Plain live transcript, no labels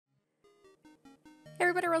Hey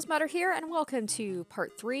everybody, Rosematter here, and welcome to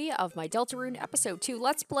part 3 of my Deltarune episode 2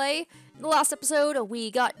 Let's Play. In the last episode, we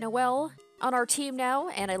got Noelle on our team now,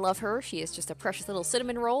 and I love her. She is just a precious little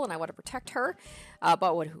cinnamon roll, and I want to protect her.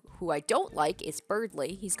 But who I don't like is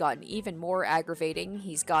BERDLY. He's gotten even more aggravating.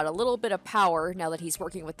 He's got a little bit of power now that he's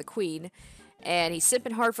working with the Queen, and he's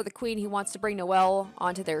simping hard for the Queen. He wants to bring Noelle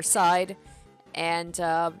onto their side, and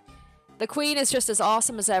the Queen is just as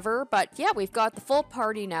awesome as ever. But yeah, we've got the full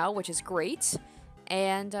party now, which is great.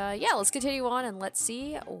 And yeah, let's continue on and let's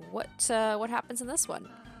see what happens in this one.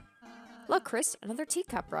 Look, Chris, another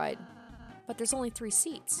teacup ride. But there's only 3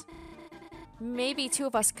 seats. Maybe 2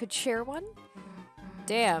 of us could share one?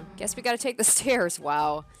 Damn, guess we gotta take the stairs.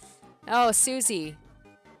 Wow. Oh, Susie.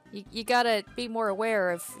 You gotta be more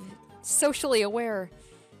aware of... socially aware.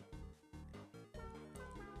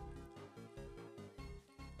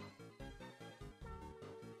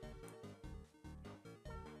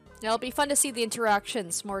 It'll be fun to see the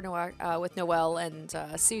interactions more with Noelle and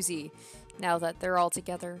Susie now that they're all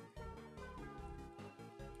together.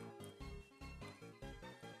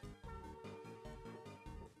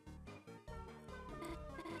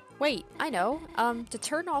 Wait, I know. To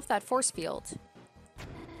turn off that force field,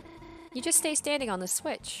 you just stay standing on the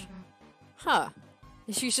switch. Huh.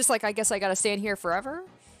 She's just like, I guess I gotta stand here forever?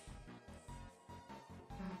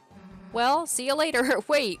 Well, see you later.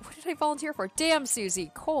 Wait, what did I volunteer for? Damn,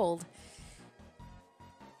 Susie, cold.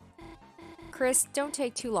 Chris, don't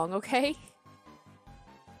take too long, okay?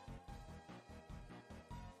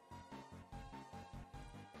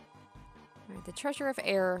 Alright, the treasure of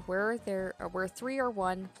air. Where 3 or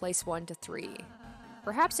 1, place 1 to 3.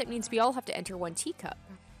 Perhaps it means we all have to enter 1 teacup.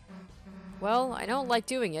 Well, I don't like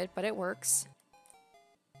doing it, but it works.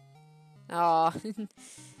 Aw.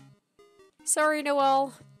 Sorry,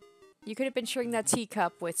 Noelle. You could have been sharing that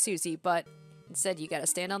teacup with Susie, but instead you gotta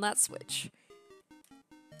stand on that switch.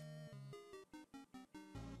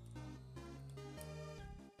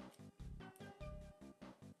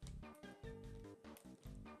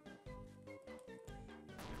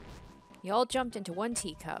 You all jumped into 1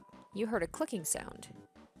 teacup. You heard a clicking sound.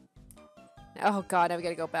 Oh god, I'm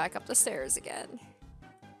gonna go back up the stairs again.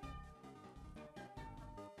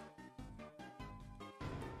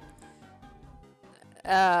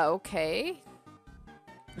 Okay.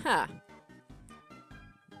 Huh.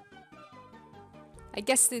 I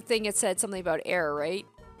guess the thing it said something about air, right?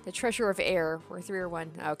 The treasure of air. Where 3 or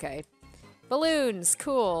 1. Okay. Balloons!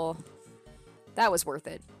 Cool. That was worth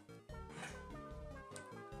it.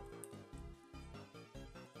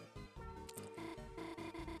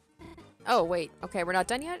 Oh, wait. Okay, we're not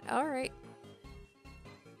done yet? Alright.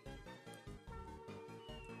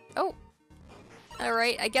 Oh!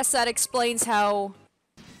 Alright, I guess that explains how...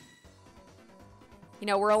 You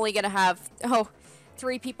know, we're only gonna have,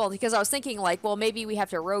 3 people, because I was thinking, like, well, maybe we have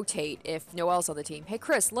to rotate if Noelle's on the team. Hey,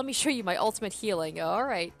 Chris, let me show you my ultimate healing.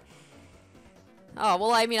 Alright. Oh, well,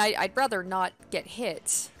 I mean, I'd rather not get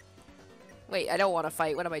hit. Wait, I don't want to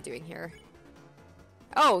fight. What am I doing here?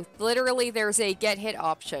 Oh, literally there's a get hit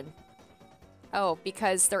option. Oh,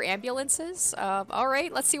 because they're ambulances?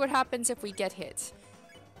 Alright, let's see what happens if we get hit.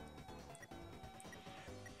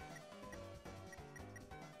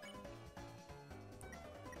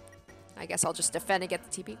 I guess I'll just defend and get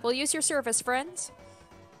the TP. We'll use your service, friends.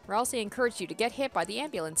 We're also encouraged you to get hit by the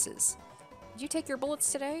ambulances. Did you take your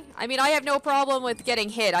bullets today? I mean, I have no problem with getting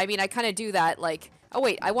hit. I mean, I kind of do that, like... Oh,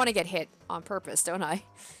 wait, I want to get hit on purpose, don't I?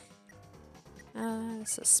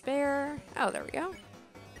 So spare... Oh, there we go.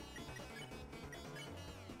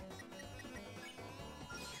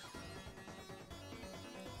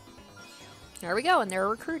 There we go, and they're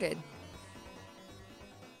recruited.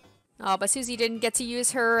 Oh, but Susie didn't get to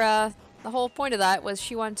use her, the whole point of that was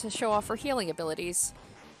she wanted to show off her healing abilities.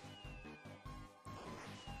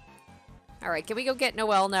 Alright, can we go get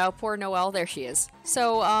Noelle now? Poor Noelle, there she is.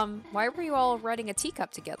 So, why were you all riding a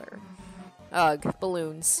teacup together? Ugh,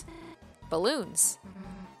 balloons. Balloons?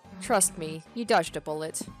 Trust me, you dodged a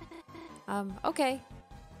bullet. Okay.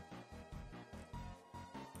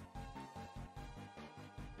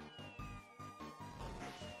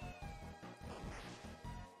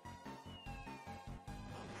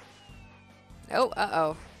 Oh,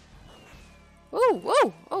 uh-oh. Ooh,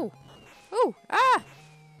 whoa, oh, oh, ah!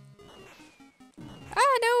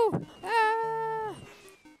 Ah, no! Ah!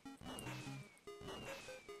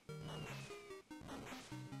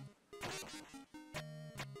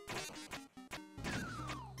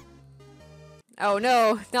 Oh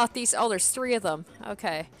no, not these. Oh, there's 3 of them.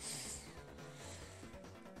 Okay.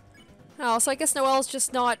 Oh, so I guess Noelle's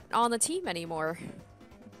just not on the team anymore.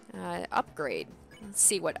 Upgrade. Let's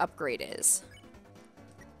see what upgrade is.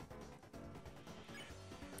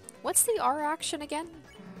 What's the R action again?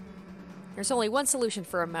 There's only one solution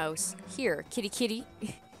for a mouse. Here, kitty kitty.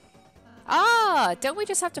 Ah, don't we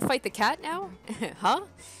just have to fight the cat now? Huh?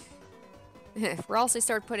 Ross, they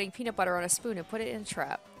started putting peanut butter on a spoon and put it in a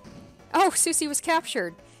trap. Oh, Susie was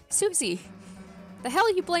captured. Susie, the hell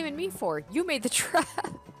are you blaming me for? You made the trap.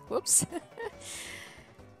 Whoops.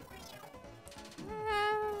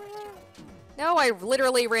 No, I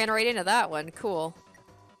literally ran right into that one. Cool.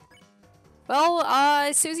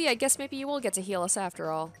 Well, Susie, I guess maybe you will get to heal us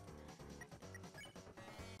after all.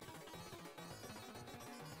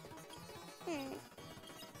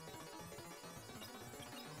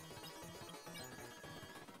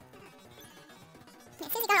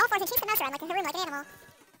 Susie got all fours and chased the mouse around like a Haroon, like an animal.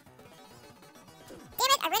 Damn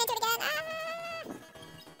it, I ran into it again. Ah!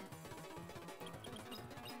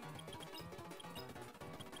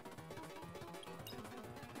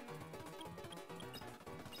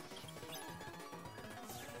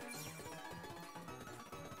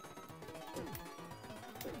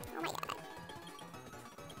 Oh my god.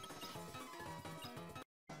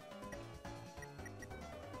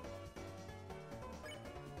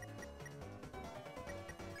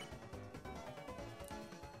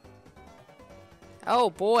 Oh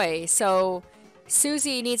boy, so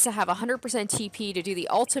Susie needs to have 100% TP to do the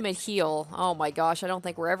ultimate heal. Oh my gosh, I don't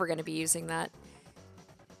think we're ever going to be using that.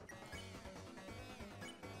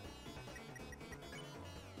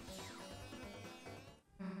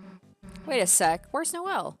 Wait a sec, where's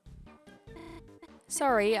Noelle?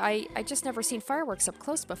 Sorry, I just never seen fireworks up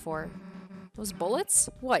close before. Those bullets?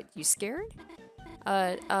 What, you scared?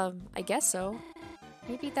 I guess so.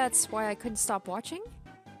 Maybe that's why I couldn't stop watching?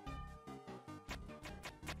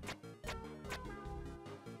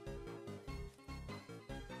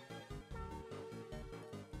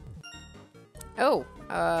 Oh,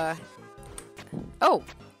 oh,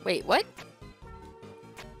 wait, what?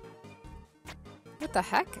 What the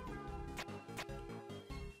heck?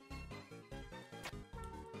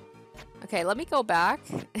 Okay, let me go back.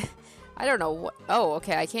 I don't know what. Oh,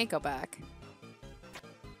 okay, I can't go back.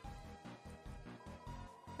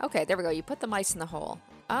 Okay, there we go. You put the mice in the hole.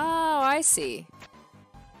 Oh, I see.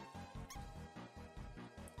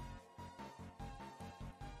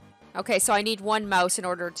 Okay, so I need one mouse in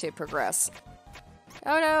order to progress.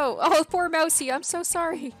 Oh no! Oh, poor Mousy, I'm so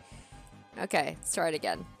sorry. Okay, let's try it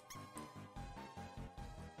again.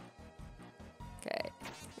 Okay.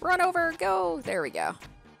 Run over, go! There we go.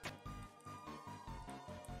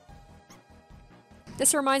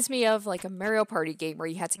 This reminds me of like a Mario Party game where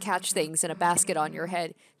you had to catch things in a basket on your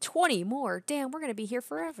head. 20 more? Damn, we're gonna be here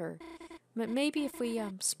forever. But maybe if we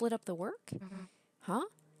split up the work? Huh?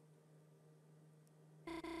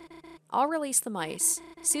 I'll release the mice.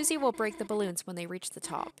 Susie will break the balloons when they reach the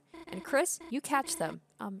top. And Chris, you catch them,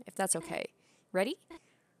 if that's okay. Ready?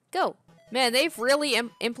 Go! Man, they've really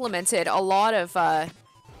implemented a lot of,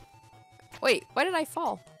 Wait, why did I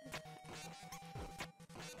fall?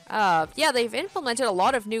 Yeah, they've implemented a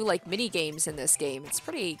lot of new, like, mini-games in this game. It's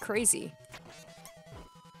pretty crazy.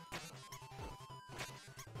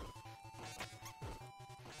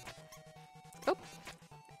 Oh.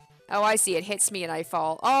 Oh, I see. It hits me and I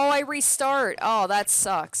fall. Oh, I restart. Oh, that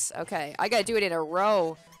sucks. Okay, I gotta do it in a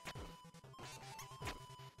row.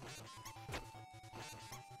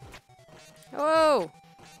 Whoa.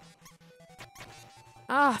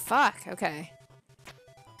 Ah, fuck. Okay.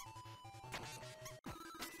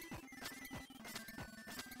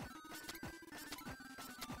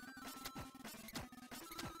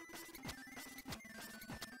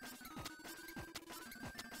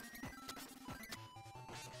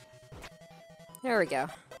 There we go.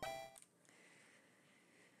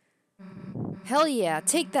 Hell yeah,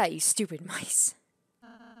 take that, you stupid mice.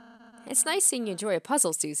 It's nice seeing you enjoy a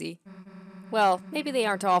puzzle, Susie. Well, maybe they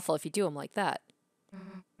aren't awful if you do them like that.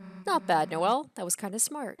 Not bad, Noelle. That was kind of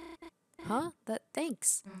smart. Huh?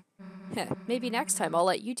 Thanks. Heh, maybe next time I'll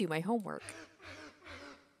let you do my homework.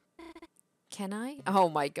 Can I? Oh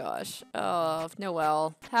my gosh. Oh,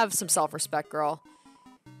 Noelle. Have some self-respect, girl.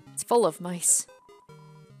 It's full of mice.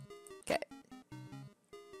 Okay.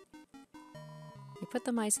 You put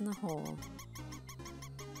the mice in the hole.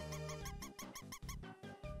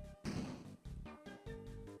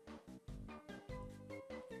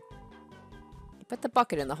 You put the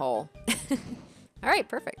bucket in the hole. Alright,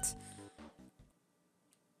 perfect.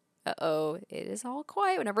 Uh-oh, it is all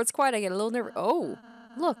quiet. Whenever it's quiet, I get a little nervous. Oh,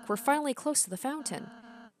 look, we're finally close to the fountain.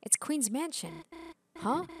 It's Queen's mansion.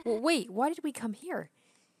 Huh? Well, wait, why did we come here?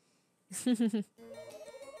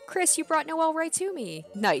 Chris, you brought Noelle right to me.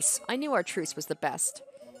 Nice. I knew our truce was the best.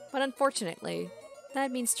 But unfortunately,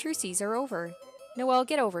 that means truces are over. Noelle,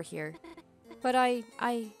 get over here. But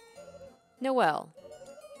Noelle,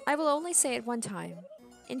 I will only say it one time.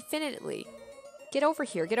 Infinitely. Get over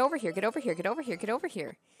here, get over here, get over here, get over here, get over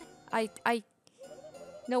here.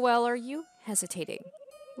 Noelle, are you hesitating?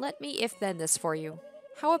 Let me if-then this for you.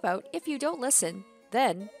 How about, if you don't listen,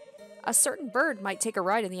 then a certain bird might take a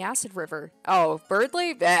ride in the acid river. Oh,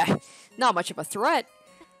 Berdly? Not much of a threat.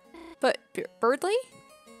 But, Berdly?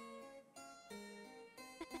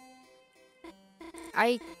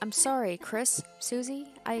 I'm sorry, Chris, Susie.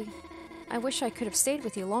 I wish I could have stayed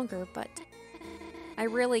with you longer, but I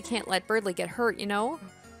really can't let Berdly get hurt, you know?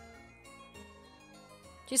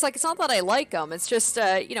 She's like, it's not that I like him, it's just,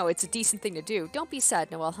 you know, it's a decent thing to do. Don't be sad,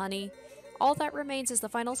 Noelle, honey. All that remains is the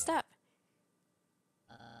final step.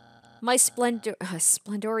 My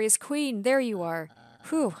splendorious queen, there you are.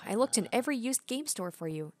 Whew, I looked in every used game store for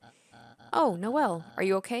you. Oh, Noelle, are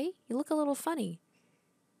you okay? You look a little funny.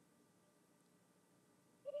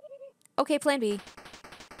 Okay, plan B.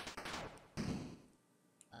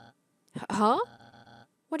 Huh?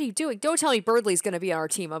 What are you doing? Don't tell me Berdly's gonna be on our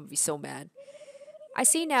team. I'm gonna be so mad. I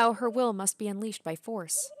see now her will must be unleashed by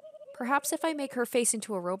force. Perhaps if I make her face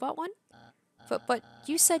into a robot one? But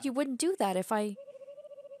you said you wouldn't do that if I...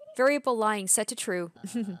 Variable lying set to true.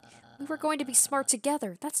 We were going to be smart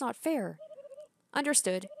together. That's not fair.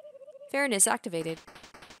 Understood. Fairness activated.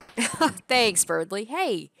 Thanks, Berdly.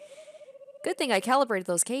 Hey! Good thing I calibrated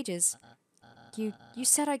those cages. You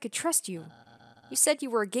said I could trust you. You said you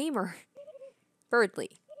were a gamer.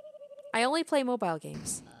 Berdly. I only play mobile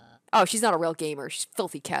games. Oh, she's not a real gamer. She's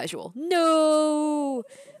filthy casual. No!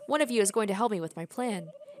 One of you is going to help me with my plan.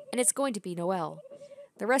 And it's going to be Noelle.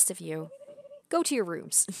 The rest of you, go to your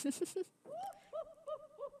rooms.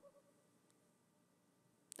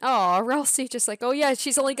 Aw, Ralsei just like, oh yeah,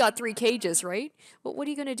 she's only got 3 cages, right? Well, what are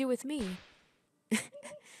you going to do with me?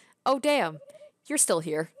 Oh, damn. You're still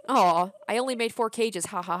here. Aw, I only made 4 cages,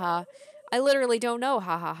 ha ha ha. I literally don't know,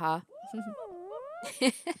 ha ha ha.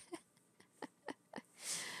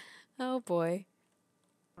 Oh boy.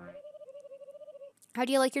 How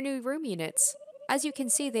do you like your new room units? As you can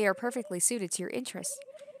see, they are perfectly suited to your interests,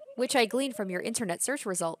 which I gleaned from your internet search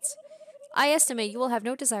results. I estimate you will have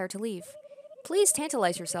no desire to leave. Please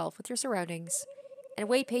tantalize yourself with your surroundings, and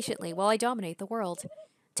wait patiently while I dominate the world.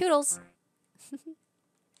 Toodles!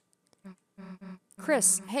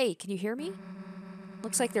 Chris, hey, can you hear me?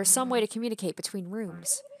 Looks like there's some way to communicate between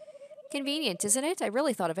rooms. Convenient, isn't it? I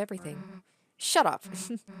really thought of everything. Shut up.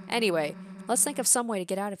 Anyway, let's think of some way to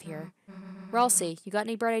get out of here. Ralsei, you got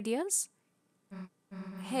any bright ideas?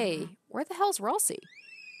 Hey, where the hell's Ralsei?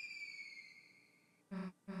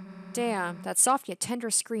 Damn, that soft yet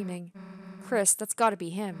tender screaming. Chris, that's gotta be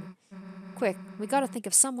him. Quick, we gotta think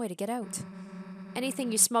of some way to get out.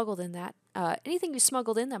 Anything you smuggled in that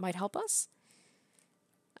might help us?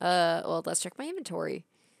 Well, let's check my inventory.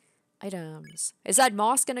 Items. Is that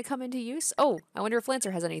moss gonna come into use? Oh, I wonder if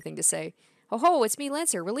Lancer has anything to say. Oh ho, it's me,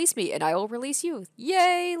 Lancer. Release me, and I will release you.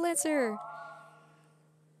 Yay, Lancer!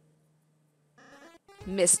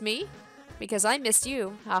 Missed me? Because I missed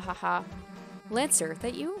you. Ha ha ha. Lancer,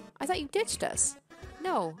 that you? I thought you ditched us.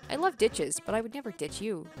 No, I love ditches, but I would never ditch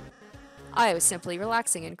you. I was simply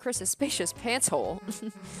relaxing in Chris's spacious pants hole.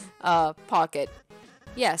 Pocket.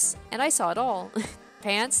 Yes, and I saw it all.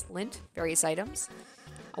 Pants, lint, various items.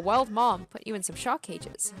 A wild mom put you in some shock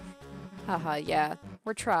cages. Haha, yeah.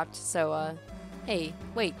 We're trapped, so, Hey,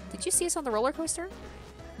 wait, did you see us on the roller coaster?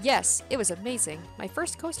 Yes, it was amazing. My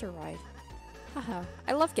first coaster ride. Haha,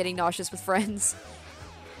 I love getting nauseous with friends.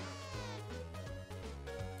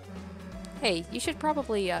 Hey, you should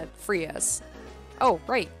probably, free us. Oh,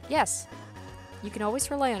 right, yes. You can always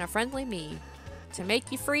rely on a friendly me to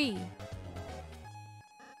make you free.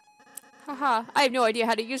 Haha, I have no idea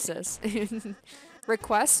how to use this.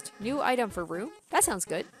 Request, new item for room? That sounds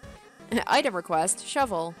good. Item request,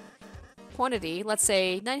 shovel. Quantity, let's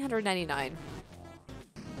say 999.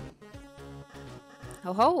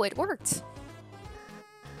 Oh ho, it worked.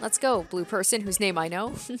 Let's go, blue person whose name I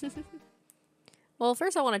know. Well,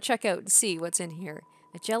 first I want to check out and see what's in here.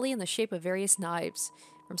 A jelly in the shape of various knives.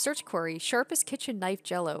 From search query, sharpest kitchen knife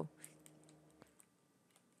jello.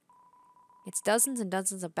 It's dozens and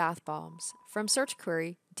dozens of bath bombs. From search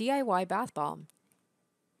query, DIY bath bomb.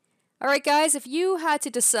 Alright guys, if you had to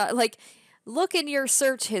decide, like, look in your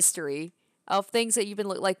search history of things that you've been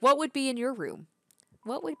like, what would be in your room?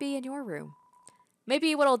 What would be in your room?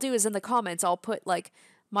 Maybe what I'll do is in the comments, I'll put, like,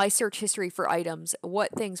 my search history for items,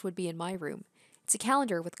 what things would be in my room. It's a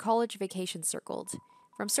calendar with college vacation circled.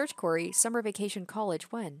 From search query, summer vacation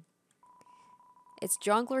college when? It's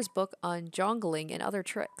Jongler's book on jongling and other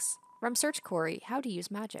tricks. From search query, how to use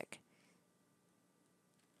magic.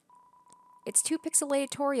 It's two pixelated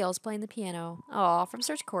tutorials playing the piano. Aw, from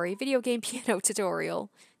Search Corey, video game piano tutorial.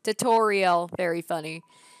 Tutorial, very funny.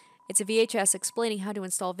 It's a VHS explaining how to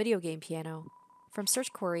install video game piano. From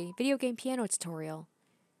Search Corey, video game piano tutorial.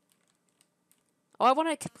 Oh, I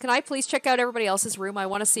want to. Can I please check out everybody else's room? I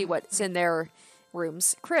want to see what's in their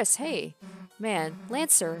rooms. Chris, hey. Man,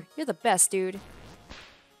 Lancer, you're the best, dude.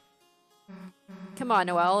 Come on,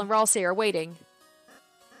 Noelle and Ralsei are waiting.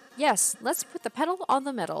 Yes, let's put the pedal on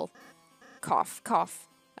the metal. Cough, cough.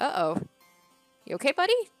 Uh-oh. You okay,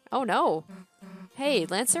 buddy? Oh, no. Hey,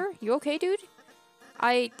 Lancer, you okay, dude?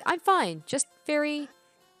 I'm fine. Just very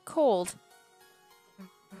cold.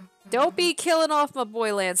 Don't be killing off my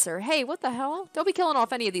boy Lancer. Hey, what the hell? Don't be killing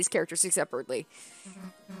off any of these characters except BERDLY.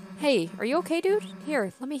 Hey, are you okay, dude?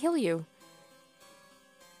 Here, let me heal you.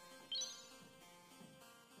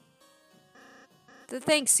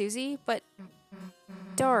 Thanks, Susie, but...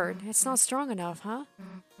 Darn, it's not strong enough, huh?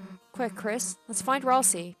 Quick, Chris, let's find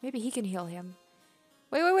Ralsei. Maybe he can heal him.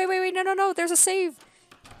 Wait, no, there's a save!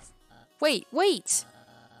 Wait!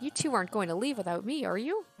 You two aren't going to leave without me, are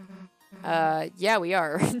you? Yeah, we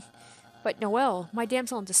are. But Noelle, my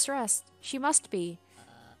damsel in distress, she must be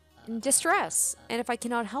in distress. And if I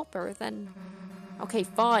cannot help her, then... Okay,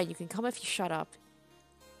 fine, you can come if you shut up.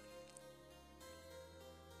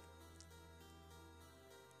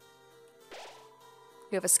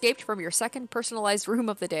 You have escaped from your second personalized room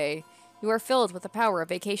of the day. You are filled with the power of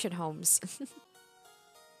vacation homes.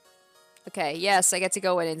 Okay, yes, I get to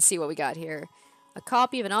go in and see what we got here. A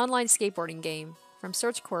copy of an online skateboarding game. From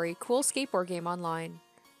Search Query, cool skateboard game online.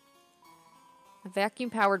 A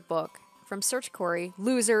vacuum-powered book. From Search Query,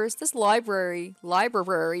 losers, this library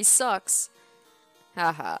sucks.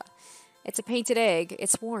 Haha. It's a painted egg.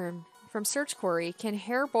 It's warm. From Search Query, can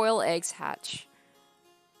hair-boil eggs hatch?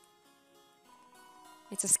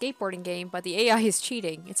 It's a skateboarding game, but the AI is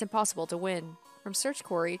cheating. It's impossible to win. From Search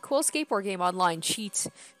Query, cool skateboard game online, cheat.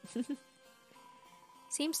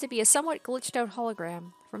 Seems to be a somewhat glitched out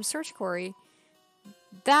hologram. From Search Query,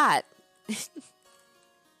 that.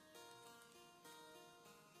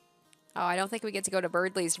 Oh, I don't think we get to go to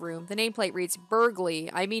BERDLY's room. The nameplate reads BERDLY.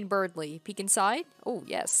 I mean BERDLY. Peek inside? Oh,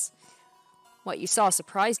 yes. What you saw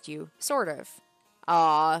surprised you. Sort of.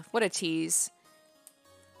 Aw, what a tease.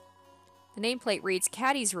 The nameplate reads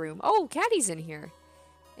Caddy's room. Oh, Caddy's in here.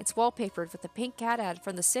 It's wallpapered with the pink cat ad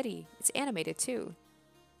from the city. It's animated, too.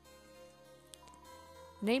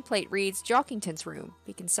 The nameplate reads Jockington's room.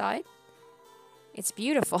 Peek inside. It's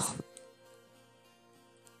beautiful.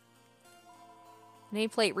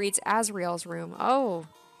 Nameplate reads Azrael's room. Oh.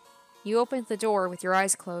 You opened the door with your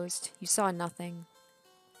eyes closed. You saw nothing.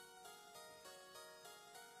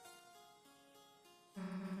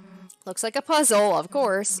 Looks like a puzzle, of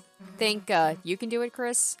course. Think you can do it,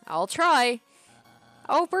 Chris? I'll try.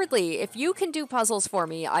 Oh, BERDLY, if you can do puzzles for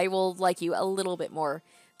me, I will like you a little bit more.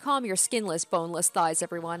 Calm your skinless, boneless thighs,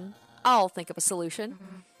 everyone. I'll think of a solution.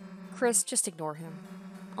 Chris, just ignore him.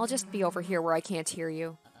 I'll just be over here where I can't hear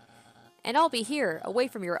you. And I'll be here, away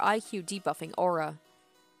from your IQ debuffing aura.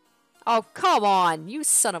 Oh, come on, you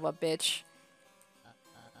son of a bitch.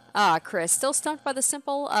 Ah, Chris, still stumped by the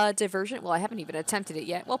simple, diversion? Well, I haven't even attempted it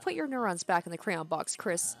yet. Well, put your neurons back in the crayon box,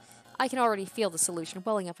 Chris. I can already feel the solution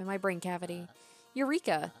welling up in my brain cavity.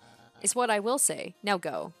 Eureka, is what I will say. Now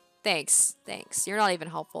go. Thanks. You're not even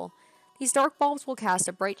helpful. These dark bulbs will cast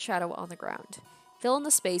a bright shadow on the ground. Fill in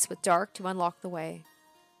the space with dark to unlock the way.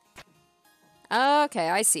 Okay,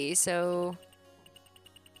 I see. So...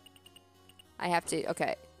 I have to...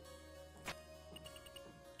 Okay.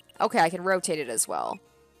 Okay, I can rotate it as well.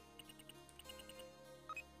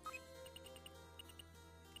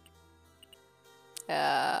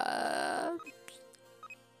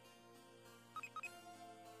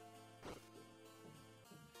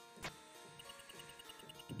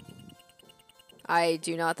 I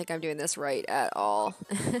do not think I'm doing this right at all.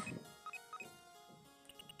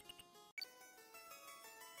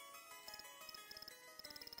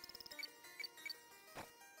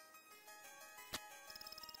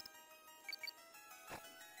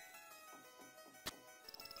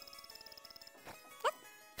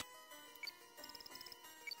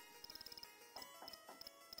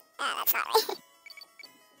 That's not right.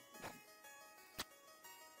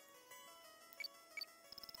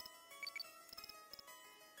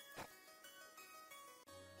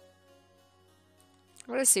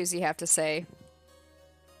 What does Susie have to say?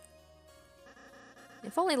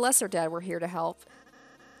 If only Lesser Dad were here to help.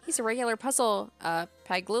 He's a regular puzzle,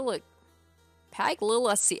 Paglilla...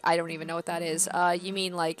 I don't even know what that is. You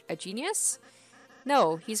mean like a genius?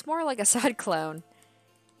 No, he's more like a sad clown.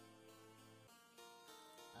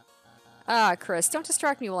 Ah, Chris, don't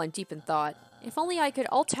distract me while I'm deep in thought. If only I could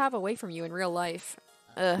alt-tab away from you in real life.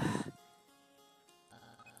 Ugh.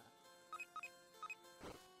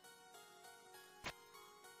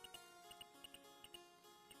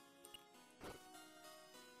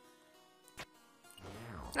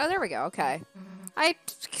 Oh, there we go. Okay. I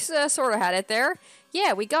sort of had it there.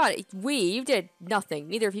 Yeah, we got it. You did nothing.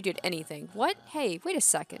 Neither of you did anything. What? Hey, wait a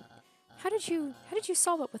second. How did you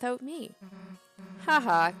solve it without me?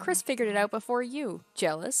 Haha, Chris figured it out before you.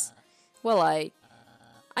 Jealous? Well, I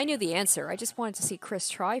knew the answer. I just wanted to see Chris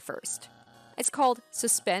try first. It's called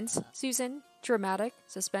suspense, Susan. Dramatic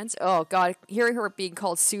suspense. Oh god, hearing her being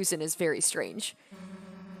called Susan is very strange.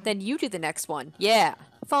 Then you do the next one. Yeah.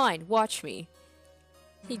 Fine, watch me.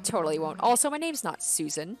 He totally won't. Also, my name's not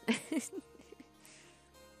Susan.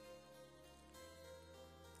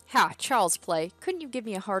 Ha, child's play. Couldn't you give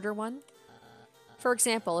me a harder one? For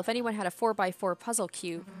example, if anyone had a 4x4 puzzle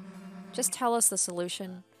cube, just tell us the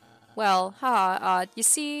solution. Well, you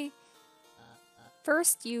see,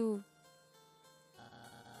 first you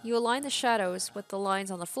align the shadows with the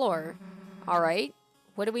lines on the floor. Alright,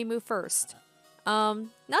 what do we move first?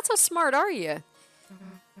 Not so smart, are you?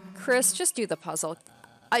 Chris, just do the puzzle.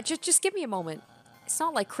 Just give me a moment. It's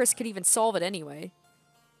not like Chris could even solve it anyway.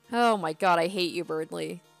 Oh my god, I hate you,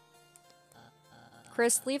 Birdly.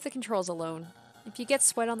 Chris, leave the controls alone. If you get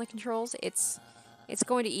sweat on the controls, it's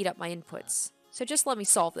going to eat up my inputs. So just let me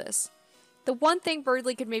solve this. The one thing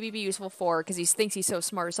Birdly could maybe be useful for, because he thinks he's so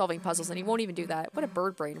smart at solving puzzles, and he won't even do that. What a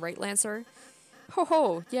bird brain, right, Lancer? Ho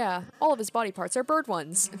ho, yeah, all of his body parts are bird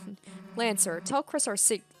ones. Lancer, tell Chris our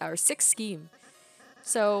sick scheme.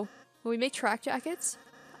 So, when we make track jackets,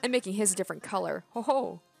 I'm making his a different color. Ho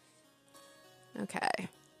ho. Okay.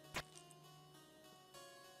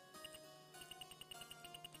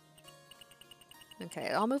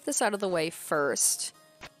 Okay, I'll move this out of the way first.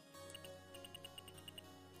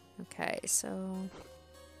 Okay, so...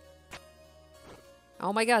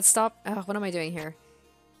 Oh my god, stop! Oh, what am I doing here?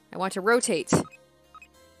 I want to rotate.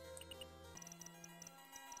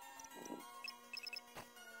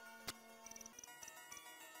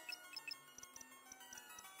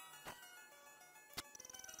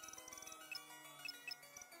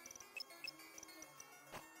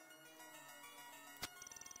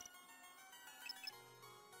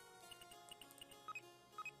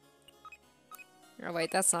 Oh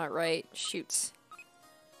wait, that's not right. Shoot.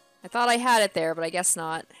 I thought I had it there, but I guess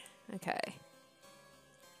not. Okay.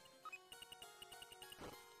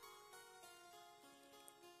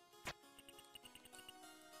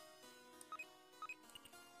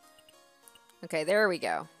 Okay, there we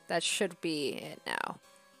go. That should be it now.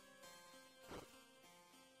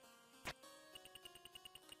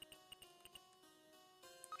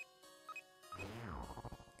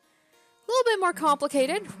 A little bit more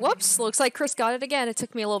complicated. Whoops, looks like Chris got it again. It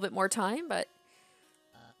took me a little bit more time, but...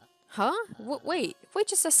 Huh? Wait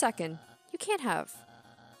just a second. You can't have.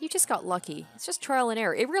 You just got lucky. It's just trial and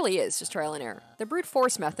error. It really is just trial and error. The brute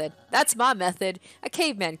force method. That's my method. A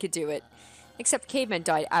caveman could do it. Except cavemen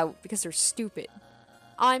died out because they're stupid.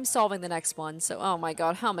 I'm solving the next one, so oh my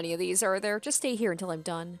god, how many of these are there? Just stay here until I'm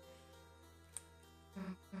done.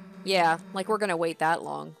 Yeah, like we're gonna wait that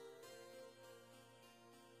long.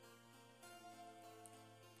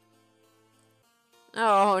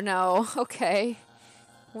 Oh no, okay.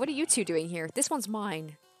 What are you two doing here? This one's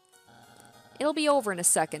mine. It'll be over in a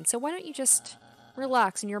second, so why don't you just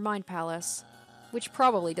relax in your mind palace? Which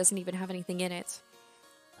probably doesn't even have anything in it.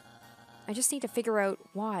 I just need to figure out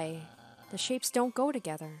why the shapes don't go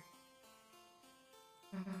together.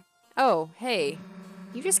 Oh, hey.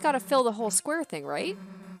 You just gotta fill the whole square thing, right?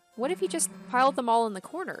 What if you just piled them all in the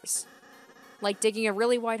corners? Like digging a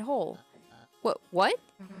really wide hole. What?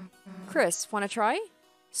 Chris, wanna try?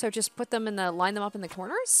 So just put them line them up in the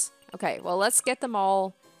corners? Okay, well let's get them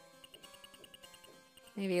all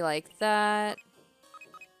maybe like that.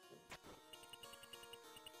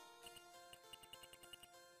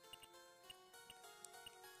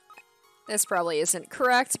 This probably isn't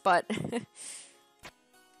correct, but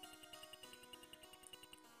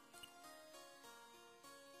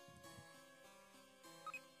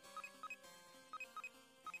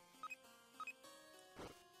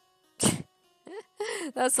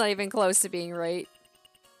that's not even close to being right.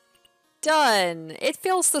 Done! It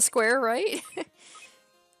fills the square, right?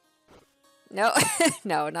 No,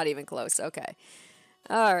 no, not even close. Okay.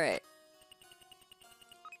 Alright.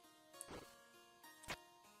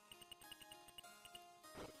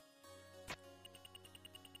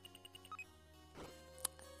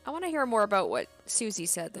 I want to hear more about what Susie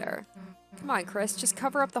said there. Come on, Chris, just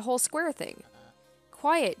cover up the whole square thing.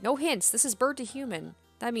 Quiet, no hints, this is bird to human.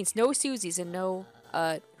 That means no Susies and no,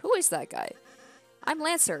 who is that guy? I'm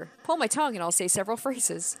Lancer. Pull my tongue and I'll say several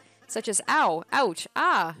phrases, such as ow, ouch,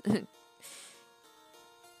 ah.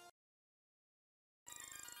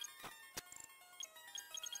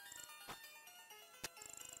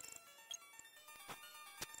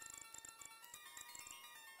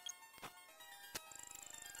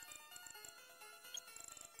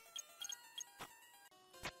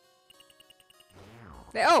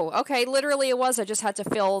 Oh, okay, literally it was. I just had to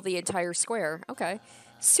fill the entire square. Okay.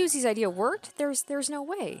 Susie's idea worked? There's no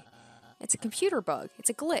way. It's a computer bug. It's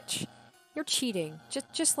a glitch. You're cheating.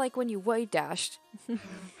 Just like when you wave dashed.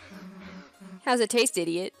 How's it taste,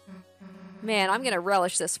 idiot? Man, I'm gonna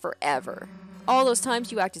relish this forever. All those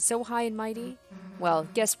times you acted so high and mighty? Well,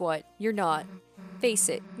 guess what? You're not. Face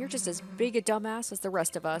it, you're just as big a dumbass as the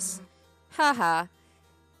rest of us. Haha.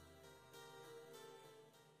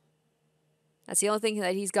 That's the only thing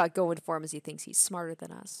that he's got going for him is he thinks he's smarter than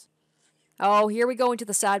us. Oh, here we go into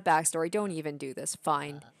the sad backstory. Don't even do this.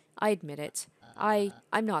 Fine. I admit it. I'm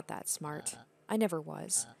not that smart. I never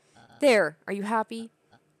was. There. Are you happy?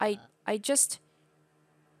 I just...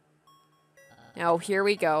 Oh, here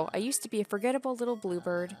we go. I used to be a forgettable little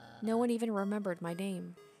bluebird. No one even remembered my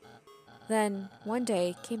name. Then, one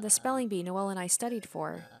day, came the spelling bee Noelle and I studied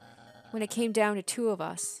for. When it came down to two of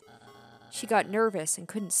us, she got nervous and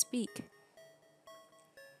couldn't speak.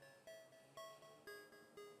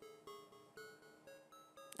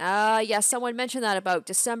 Yes, someone mentioned that about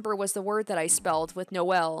December was the word that I spelled with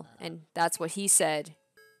Noelle, and that's what he said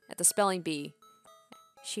at the spelling bee.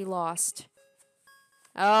 She lost.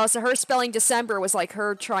 Oh, so her spelling December was like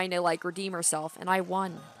her trying to like redeem herself, and I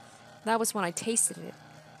won. That was when I tasted it.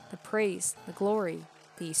 The praise, the glory,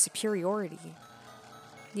 the superiority,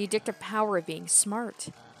 the addictive power of being smart.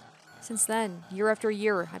 Since then, year after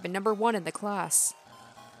year, I've been #1 in the class.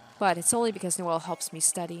 But it's only because Noelle helps me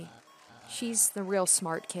study. She's the real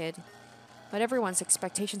smart kid. But everyone's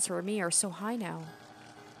expectations for me are so high now.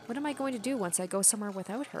 What am I going to do once I go somewhere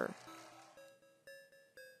without her?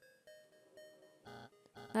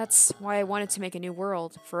 That's why I wanted to make a new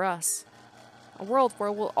world for us. A world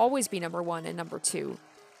where we'll always be #1 and #2.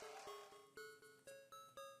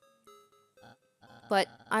 But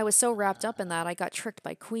I was so wrapped up in that I got tricked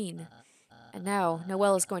by Queen. And now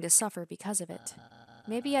Noelle is going to suffer because of it.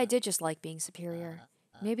 Maybe I did just like being superior.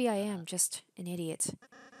 Maybe I am just an idiot.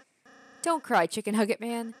 Don't cry, Chicken Nugget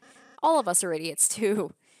Man. All of us are idiots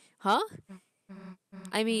too. Huh?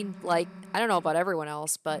 I mean, like, I don't know about everyone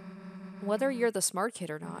else, but whether you're the smart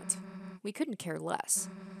kid or not, we couldn't care less.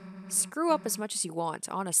 Screw up as much as you want,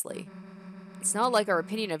 honestly. It's not like our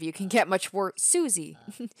opinion of you can get much worse. Susie!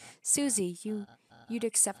 Susie, you'd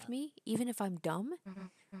accept me, even if I'm dumb?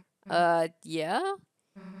 Yeah?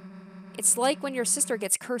 It's like when your sister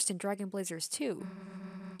gets cursed in Dragon Blazers 2.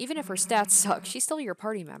 Even if her stats suck, she's still your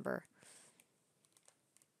party member.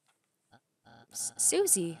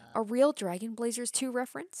 Susie, a real Dragon Blazers 2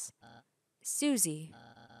 reference? Susie,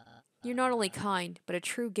 you're not only kind, but a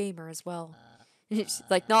true gamer as well.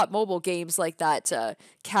 Like, not mobile games like that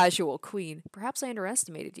casual Queen. Perhaps I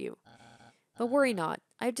underestimated you. But worry not,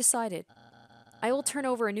 I've decided. I will turn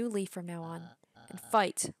over a new leaf from now on, and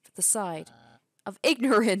fight for the side of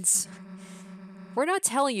ignorance. We're not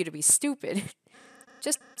telling you to be stupid.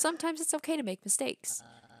 Just sometimes it's okay to make mistakes.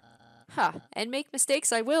 And make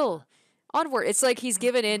mistakes I will. Onward. It's like he's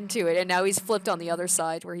given in to it, and now he's flipped on the other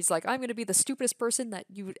side, where he's like, I'm going to be the stupidest person that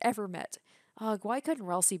you've ever met. Ugh, why couldn't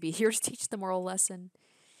Ralsei be here to teach the moral lesson?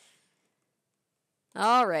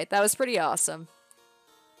 Alright, that was pretty awesome.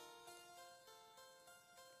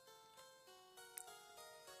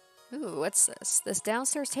 Ooh, what's this? This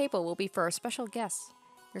downstairs table will be for our special guests.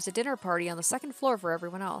 There's a dinner party on the second floor for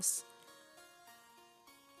everyone else.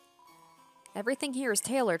 Everything here is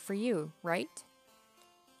tailored for you, right?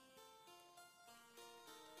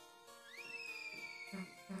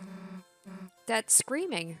 That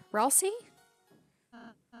screaming. Ralsei?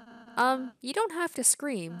 You don't have to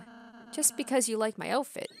scream. Just because you like my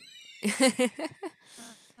outfit.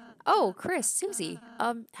 Oh, Chris, Susie.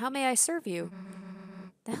 How may I serve you?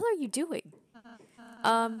 The hell are you doing?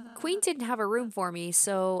 Queen didn't have a room for me,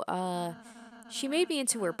 so, she made me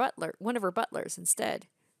into her butler, one of her butlers instead.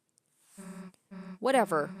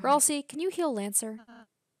 Whatever. Ralsei, can you heal Lancer?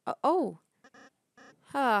 Oh.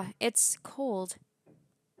 It's cold.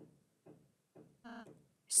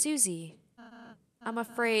 Susie, I'm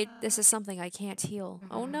afraid this is something I can't heal.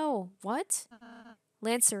 Oh no, what?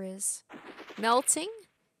 Lancer is melting?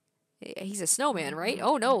 He's a snowman, right?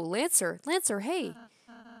 Oh no, Lancer, hey.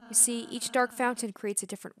 You see, each dark fountain creates a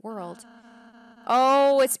different world.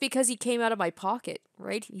 Oh, it's because he came out of my pocket,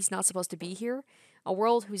 right? He's not supposed to be here. a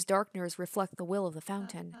world whose darkeners reflect the will of the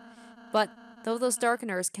fountain. But though those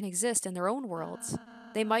darkeners can exist in their own worlds,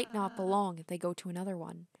 they might not belong if they go to another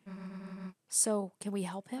one. So, can we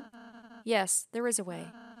help him? Yes, there is a way.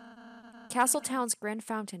 Castletown's grand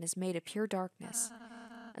fountain is made of pure darkness.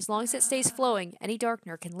 As long as it stays flowing, any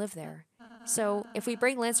darkener can live there. So, if we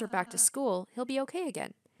bring Lancer back to school, he'll be okay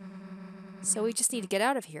again. So we just need to get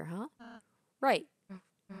out of here, huh? Right.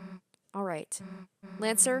 All right.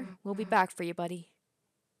 Lancer, we'll be back for you, buddy.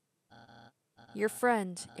 Your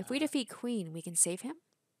friend, if we defeat Queen, we can save him?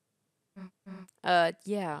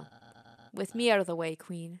 Yeah. With me out of the way,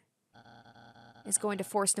 Queen is going to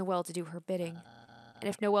force Noelle to do her bidding. And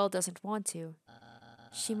if Noelle doesn't want to,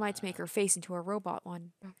 she might make her face into a robot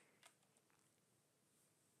one.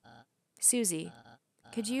 Susie,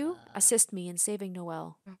 could you assist me in saving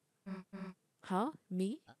Noelle? Huh?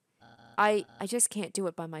 Me? I just can't do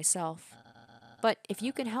it by myself. But if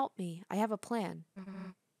you can help me, I have a plan.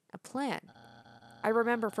 A plan? I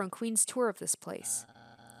remember from Queen's tour of this place.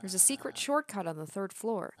 There's a secret shortcut on the 3rd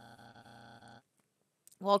floor.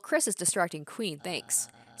 While Chris is distracting Queen, thanks,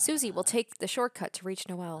 Susie will take the shortcut to reach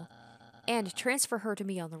Noelle and transfer her to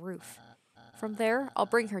me on the roof. From there, I'll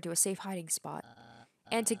bring her to a safe hiding spot.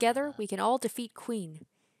 And together, we can all defeat Queen.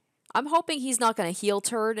 I'm hoping he's not going to heel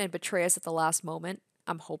turn and betray us at the last moment.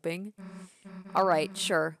 I'm hoping. Alright,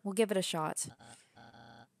 sure, we'll give it a shot.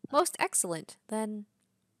 Most excellent, then.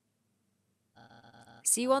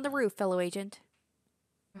 See you on the roof, fellow agent.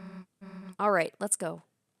 Alright, let's go.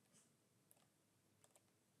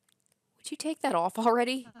 Would you take that off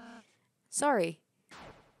already? Sorry.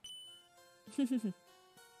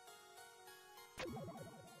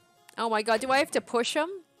 Oh my god, do I have to push him?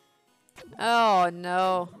 Oh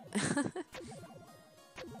no.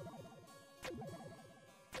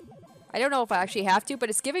 I don't know if I actually have to, but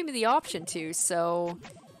it's giving me the option to, so...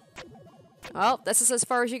 Well, this is as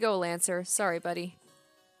far as you go, Lancer. Sorry, buddy.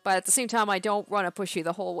 But at the same time, I don't want to push you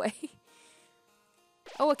the whole way.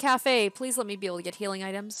 Oh, a cafe. Please let me be able to get healing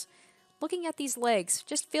items. Looking at these legs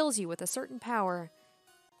just fills you with a certain power.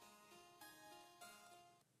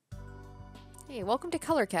 Hey, welcome to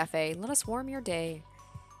Color Cafe. Let us warm your day.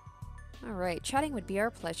 Alright, chatting would be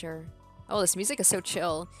our pleasure. Oh, this music is so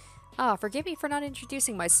chill. Ah, forgive me for not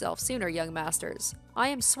introducing myself sooner, young masters. I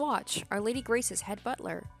am Swatch, Our Lady Grace's head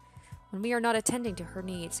butler. When we are not attending to her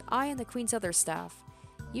needs, I and the Queen's other staff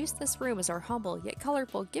use this room as our humble yet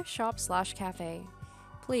colorful gift shop / cafe.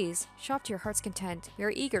 Please, shop to your heart's content. We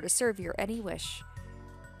are eager to serve your any wish.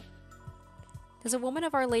 Does a woman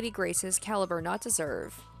of Our Lady Grace's caliber not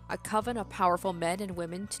deserve a coven of powerful men and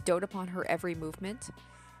women to dote upon her every movement?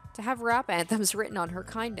 To have rap anthems written on her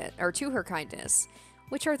kindness, or to her kindness,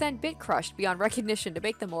 which are then bit crushed beyond recognition to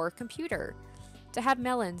make them more computer. To have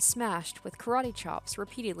melons smashed with karate chops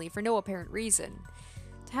repeatedly for no apparent reason.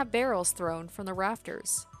 To have barrels thrown from the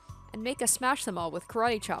rafters, and make us smash them all with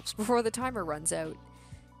karate chops before the timer runs out.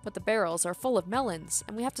 But the barrels are full of melons,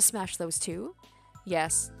 and we have to smash those too?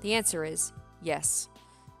 Yes, the answer is yes.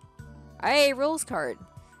 Hey, rules card.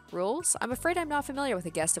 Rules? I'm afraid I'm not familiar with a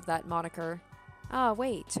guest of that moniker. Ah,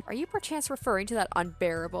 wait, are you perchance referring to that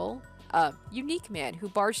unbearable, unique man who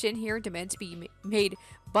barged in here and demanded to be made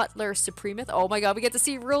Butler Supremeth? Oh my god, we get to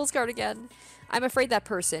see rules card again! I'm afraid that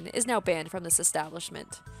person is now banned from this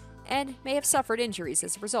establishment, and may have suffered injuries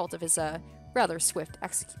as a result of his, rather swift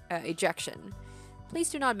ejection. Please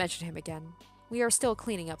do not mention him again. We are still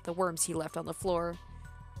cleaning up the worms he left on the floor.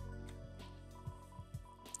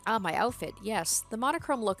 Ah, my outfit, yes. The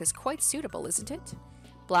monochrome look is quite suitable, isn't it?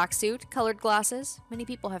 Black suit, colored glasses. Many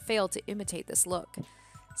people have failed to imitate this look.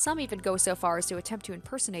 Some even go so far as to attempt to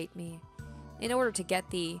impersonate me, in order to get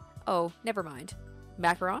the... oh, never mind.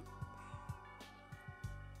 Macaron?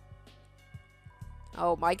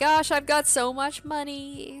 Oh my gosh, I've got so much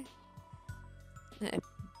money!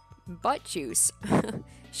 Butt juice.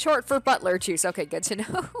 Short for butler juice. Okay, good to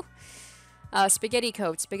know. Spaghetti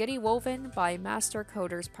coat. Spaghetti woven by Master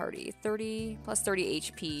Coder's Party. 30 plus 30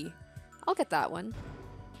 HP. I'll get that one.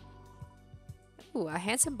 Ooh, a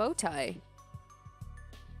handsome bow tie.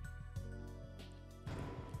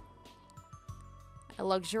 A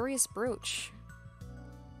luxurious brooch.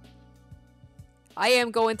 I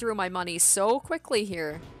am going through my money so quickly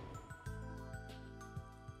here.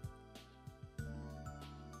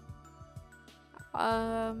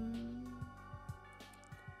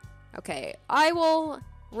 Okay, I will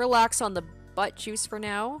relax on the butt juice for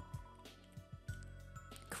now.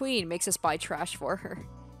 Queen makes us buy trash for her.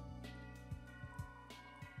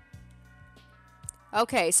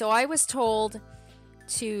 Okay, so I was told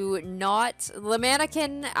to not... the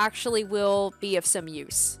mannequin actually will be of some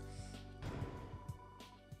use.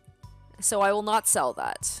 So I will not sell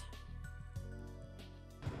that.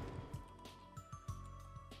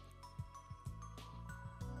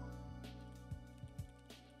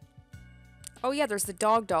 Oh yeah, there's the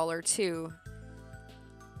dog dollar too.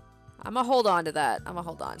 I'm gonna hold on to that.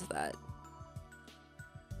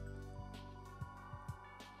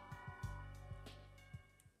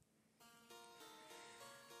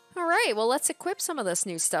 Alright, well let's equip some of this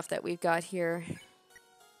new stuff that we've got here.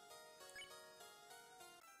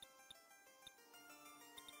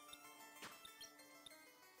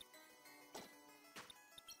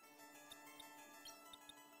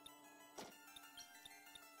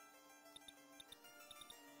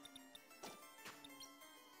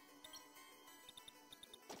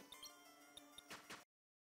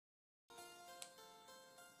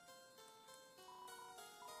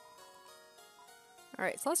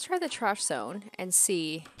 Alright, so let's try the trash zone and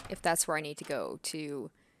see if that's where I need to go to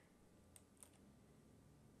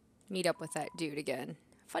meet up with that dude again.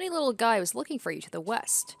 Funny little guy was looking for you to the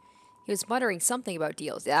west. He was muttering something about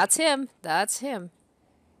deals. That's him. That's him.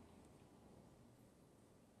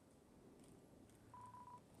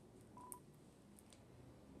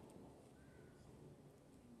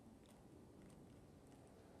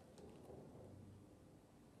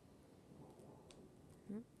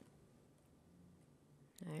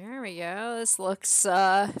 There we go. This looks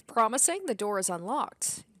promising. The door is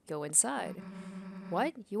unlocked. Go inside.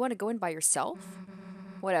 What? You want to go in by yourself?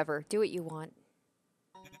 Whatever. Do what you want.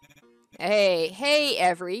 Hey,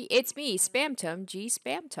 Every. It's me, Spamtum G.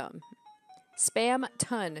 Spamtum.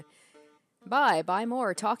 Spamton. Buy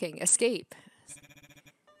more talking. Escape.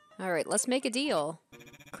 Alright, let's make a deal.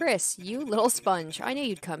 Chris, you little sponge. I knew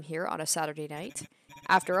you'd come here on a Saturday night.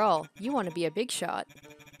 After all, you want to be a big shot.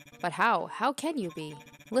 But how? How can you be?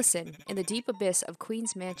 Listen, in the deep abyss of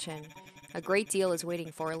Queen's Mansion, a great deal is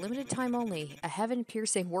waiting for a limited time only, a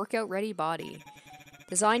heaven-piercing workout-ready body.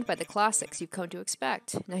 Designed by the classics you've come to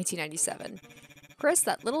expect, 1997. Chris,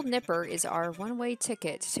 that little nipper is our one-way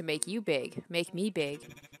ticket to make you big, make me big.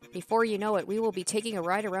 Before you know it, we will be taking a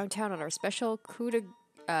ride around town on our special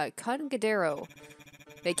Cungadero,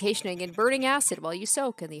 vacationing in burning acid while you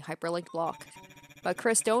soak in the hyperlinked block. But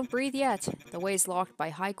Chris, don't breathe yet. The way is locked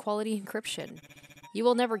by high-quality encryption. You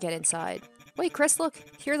will never get inside. Wait, Chris, look.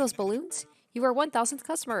 Hear those balloons? You are 1,000th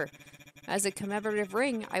customer. As a commemorative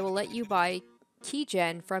ring, I will let you buy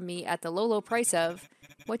Keygen from me at the low price of...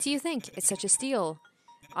 What do you think? It's such a steal.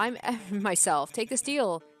 I'm myself. Take this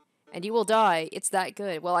deal. And you will die. It's that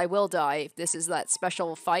good. Well, I will die if this is that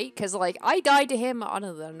special fight. Because, like, I died to him on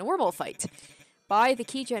the normal fight. Buy the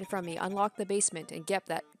Keygen from me, unlock the basement, and get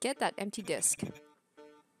that empty disc.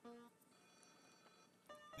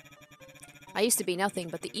 I used to be nothing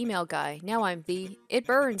but the email guy. Now I'm the it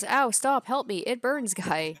burns, ow, stop, help me, it burns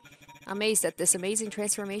guy. Amazed at this amazing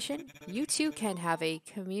transformation? You too can have a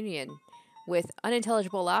communion with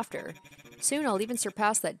unintelligible laughter. Soon I'll even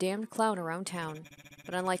surpass that damned clown around town.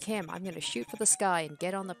 But unlike him, I'm gonna shoot for the sky and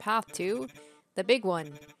get on the path to the big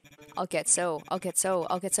one. I'll get so. Oh,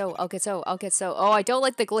 I don't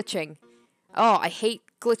like the glitching. Oh, I hate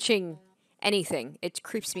glitching anything. It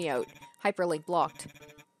creeps me out. Hyperlink blocked.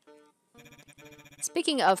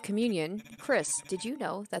 Speaking of communion, Chris, did you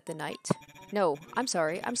know that the night... No, I'm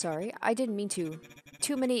sorry. I didn't mean to.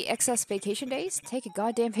 Too many excess vacation days? Take a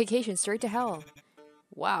goddamn vacation straight to hell.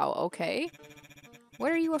 Wow, okay.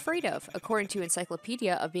 What are you afraid of? According to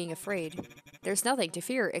Encyclopedia of Being Afraid, there's nothing to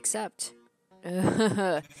fear except...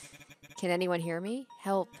 Can anyone hear me?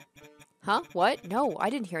 Help. Huh? What? No,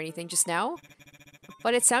 I didn't hear anything just now.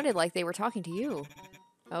 But it sounded like they were talking to you.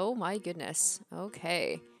 Oh my goodness.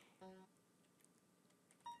 Okay.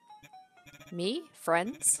 Me?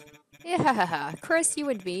 Friends? Yeah, Chris, you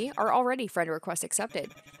and me are already friend request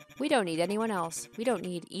accepted. We don't need anyone else. We don't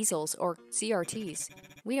need easels or CRTs.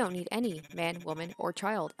 We don't need any man, woman, or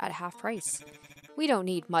child at half price. We don't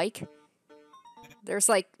need Mike. There's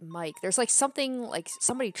like something, like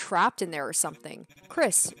somebody trapped in there or something.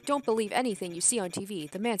 Chris, don't believe anything you see on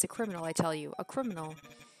TV. The man's a criminal, I tell you. A criminal.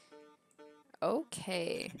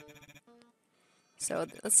 Okay. So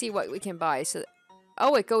let's see what we can buy. So,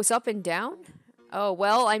 oh, it goes up and down? Oh,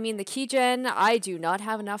 well, I mean, the Keygen, I do not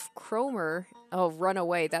have enough chromer. Oh, run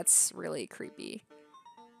away. That's really creepy.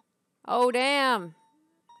 Oh, damn.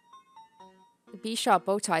 The B-Shop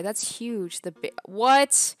bow tie. That's huge.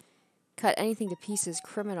 What? Cut anything to pieces.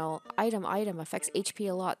 Criminal. Item affects HP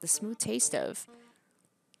a lot. The smooth taste of.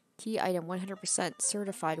 Key item 100%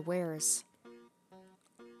 certified wares.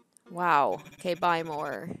 Wow. Okay, buy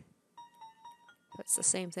more. That's the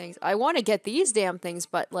same things. I want to get these damn things,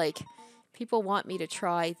 but like people want me to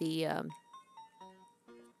try the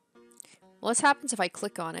what happens if I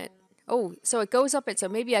click on it? Oh, so it goes up it, so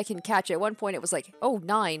maybe I can catch it. At one point it was like, oh,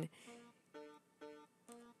 9.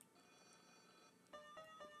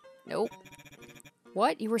 Nope.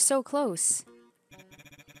 What? You were so close.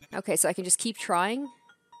 Okay, so I can just keep trying?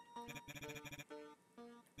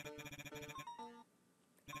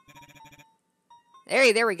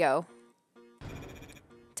 There we go.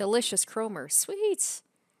 Delicious Cromer. Sweet.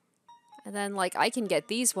 And then, like, I can get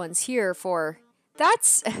these ones here for...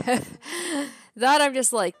 That's... that I'm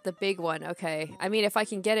just like, the big one. Okay. I mean, if I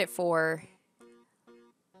can get it for...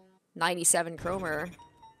 97 Cromer.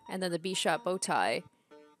 And then the B-Shot bow tie.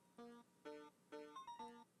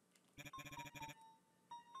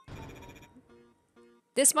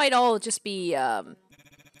 This might all just be,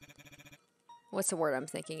 what's the word I'm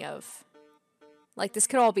thinking of? Like, this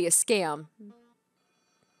could all be a scam.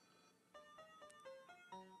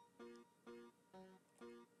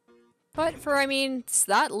 But for, I mean, it's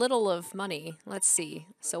that little of money. Let's see.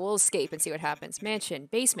 So we'll escape and see what happens. Mansion,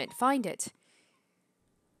 basement, find it.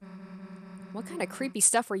 What kind of creepy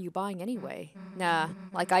stuff are you buying anyway? Nah,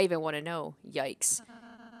 like I even want to know. Yikes.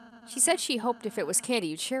 She said she hoped if it was candy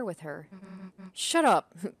you'd share with her. Shut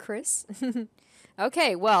up, Chris.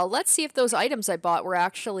 Okay, well, let's see if those items I bought were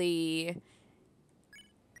actually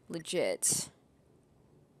legit.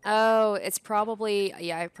 Oh, it's probably...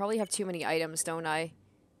 Yeah, I probably have too many items, don't I?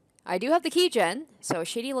 I do have the key gen, so a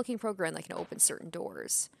shady-looking program that can open certain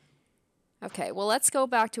doors. Okay, well, let's go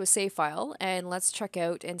back to a save file, and let's check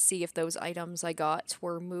out and see if those items I got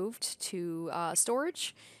were moved to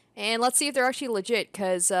storage. And let's see if they're actually legit,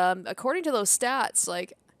 because according to those stats,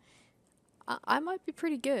 like, I might be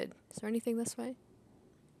pretty good. Is there anything this way?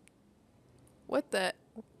 What the...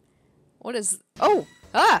 What is... Oh!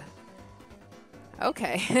 Ah!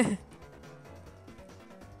 Okay.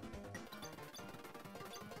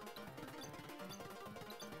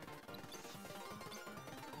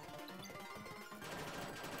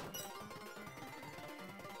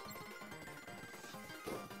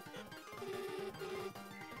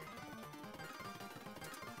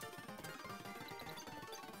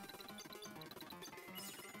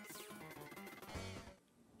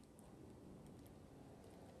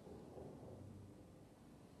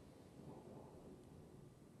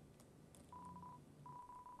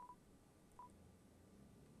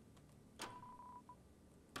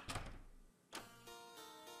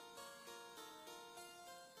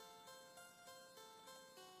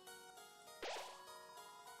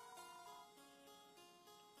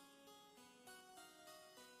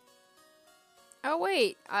 Oh,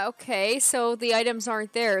 wait. Okay, so the items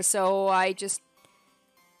aren't there, so I just...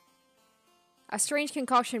 A strange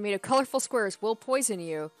concoction made of colorful squares will poison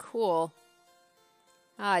you. Cool.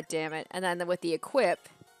 Ah, damn it. And then with the equip...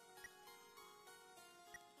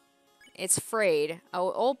 It's frayed.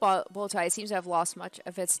 Oh, old bow tie seems to have lost much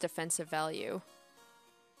of its defensive value.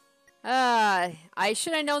 I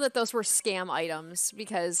should have known that those were scam items,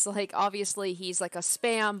 because, like, obviously he's like a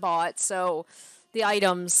spam bot, so... The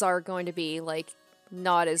items are going to be, like,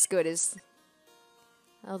 not as good as...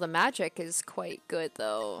 Oh, the magic is quite good,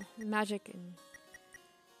 though. Magic and...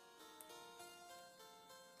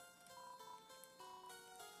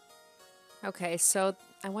 Okay, so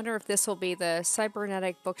I wonder if this will be the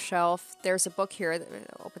cybernetic bookshelf. There's a book here that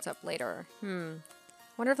opens up later.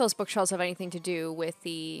 Wonder if those bookshelves have anything to do with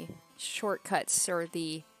the shortcuts or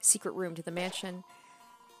the secret room to the mansion.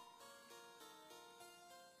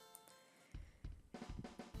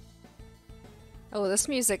 Oh, this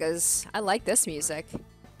music is... I like this music.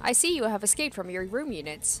 I see you have escaped from your room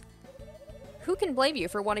units. Who can blame you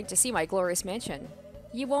for wanting to see my glorious mansion?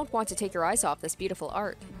 You won't want to take your eyes off this beautiful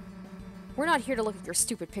art. We're not here to look at your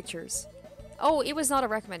stupid pictures. Oh, it was not a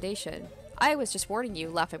recommendation. I was just warning you,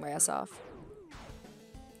 laughing my ass off.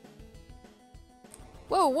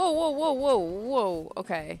 Whoa, whoa, whoa, whoa, whoa, whoa.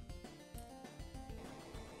 Okay.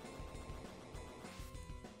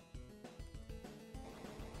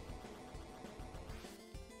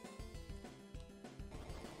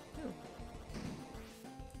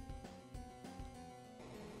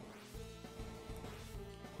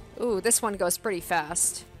 Ooh, this one goes pretty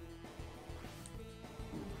fast.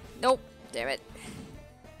 Nope. Damn it.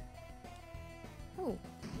 Oh.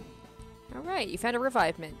 Alright, you found a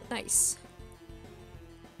revivement. Nice.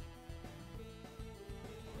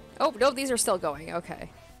 Oh, no, these are still going.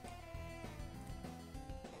 Okay.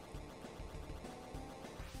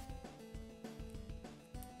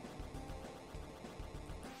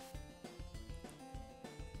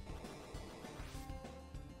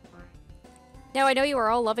 Now, I know you are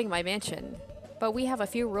all loving my mansion, but we have a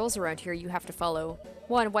few rules around here you have to follow.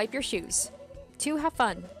 1. Wipe your shoes. 2. Have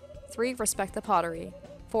fun. 3. Respect the pottery.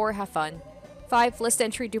 4. Have fun. 5 list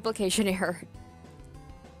entry duplication error.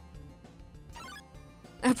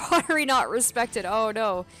 A pottery not respected. Oh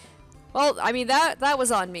no. Well, I mean that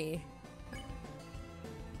was on me.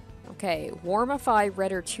 Okay, warmify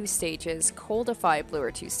redder 2 stages, coldify bluer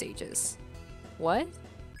 2 stages. What?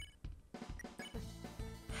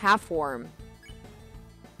 Half warm.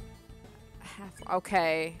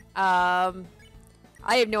 Okay. I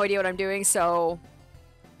have no idea what I'm doing, so...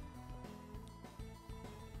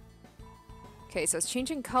 Okay, so it's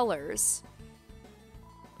changing colors.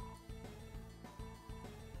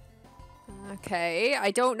 Okay,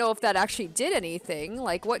 I don't know if that actually did anything.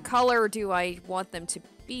 Like, what color do I want them to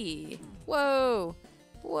be? Whoa!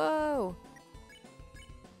 Whoa!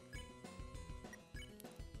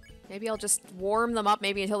 Maybe I'll just warm them up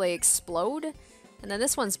maybe until they explode? And then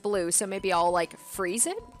this one's blue, so maybe I'll, like, freeze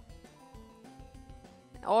it?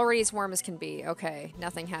 Already as warm as can be. Okay,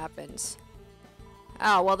 nothing happened.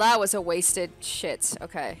 Oh, well that was a wasted shit.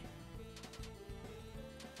 Okay.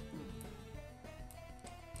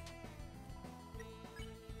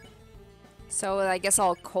 So I guess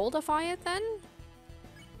I'll coldify it then?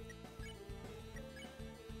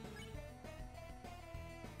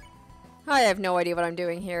 I have no idea what I'm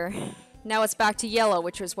doing here. Now it's back to yellow,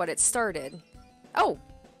 which was what it started. Oh!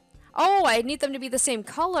 Oh, I need them to be the same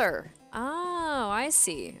color! Oh, I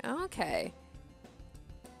see. Okay.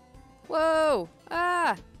 Whoa!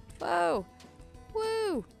 Ah! Whoa!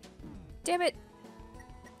 Woo! Damn it!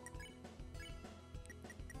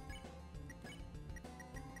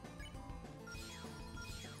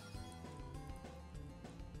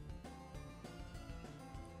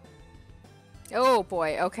 Oh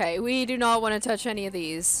boy, okay. We do not want to touch any of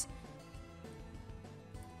these.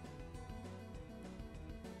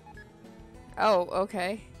 Oh,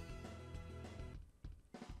 okay.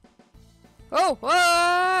 Oh!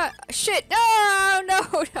 Ah! Shit! No!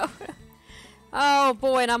 No! No! Oh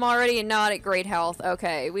boy, and I'm already not at great health.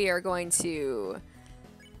 Okay, we are going to...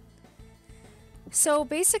 So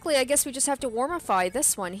basically, I guess we just have to warmify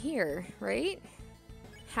this one here, right?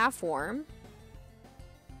 Half warm.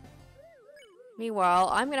 Meanwhile,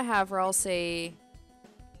 I'm gonna have Ralsei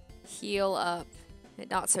heal up.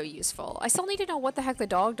 Not so useful. I still need to know what the heck the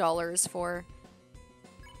dog dollar is for.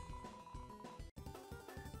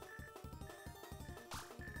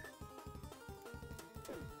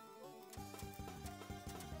 There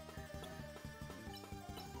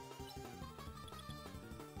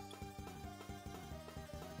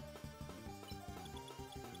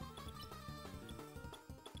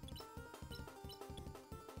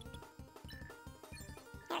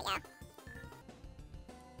we go.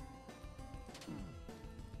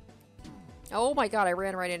 Oh my god, I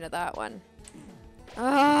ran right into that one.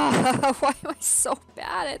 Ah, why am I so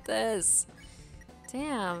bad at this?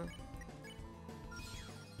 Damn.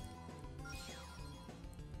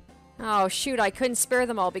 Oh shoot, I couldn't spare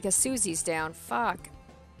them all because Susie's down. Fuck.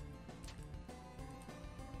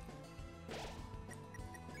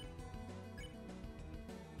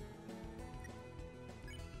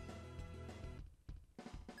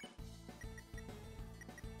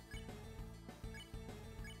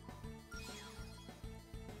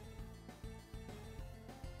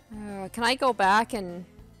 Can I go back and...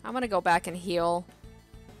 I'm gonna go back and heal.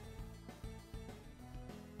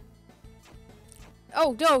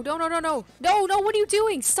 Oh, no, no, no, no, no. No, no, what are you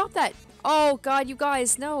doing? Stop that. Oh, God, you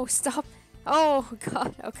guys, no, stop. Oh,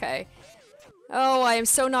 God, okay. Oh, I am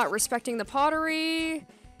so not respecting the pottery.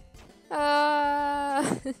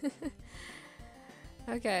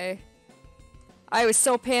 Okay. I was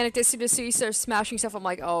so panicked as soon as you started smashing stuff. I'm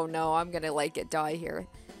like, oh no, I'm gonna, like, die here.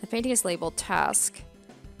 The painting is labeled task.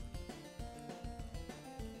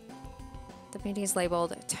 The painting is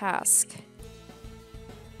labeled task.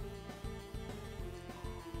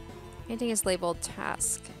 Painting is labeled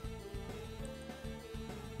task.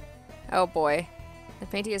 Oh boy. The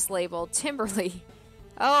painting is labeled Timberly.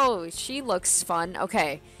 Oh, she looks fun.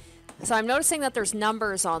 Okay. So I'm noticing that there's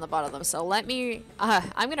numbers on the bottom of them. So let me...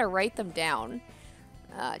 I'm going to write them down.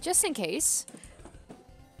 Just in case.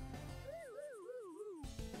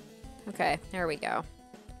 Okay, there we go.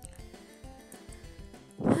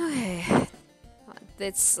 Okay.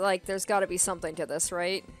 It's like, there's got to be something to this,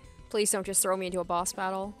 right? Please don't just throw me into a boss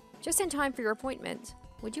battle. Just in time for your appointment.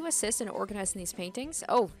 Would you assist in organizing these paintings?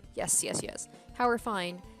 Oh, yes, yes, yes. How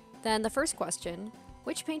refined. Then the first question,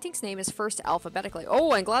 which painting's name is first alphabetically?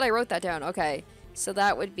 Oh, I'm glad I wrote that down. Okay, so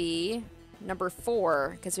that would be number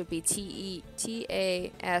 4, because it would be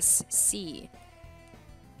T-A-S-C.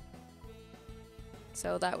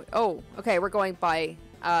 So that would... Oh, okay, we're going by...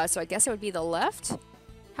 so I guess it would be the left?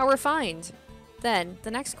 How refined. Then,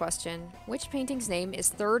 the next question. Which painting's name is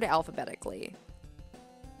third alphabetically?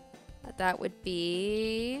 That would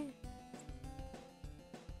be...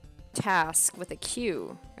 Task with a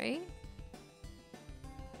Q, right?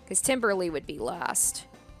 Because Timberly would be last.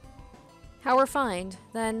 How refined.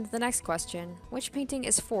 Then, the next question. Which painting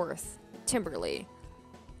is fourth? Timberly.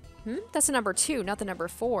 That's the number 2, not the number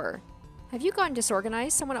 4. Have you gotten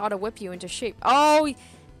disorganized? Someone ought to whip you into shape. Oh!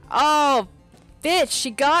 Oh! Bitch, she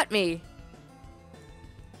got me!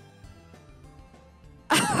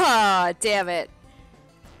 Ah, damn it.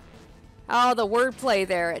 Oh, the wordplay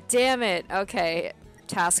there. Damn it. Okay.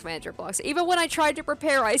 Task manager blocks. Even when I tried to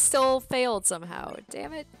prepare, I still failed somehow.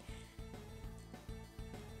 Damn it.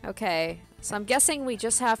 Okay. So I'm guessing we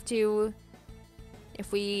just have to...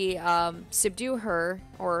 If we subdue her,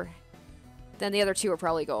 or... Then the other 2 will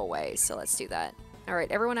probably go away. So let's do that.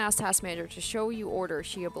 Alright, everyone asked task manager to show you order.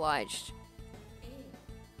 She obliged.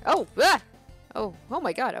 Oh! Ah! Oh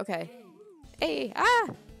my god, okay. A! Ah!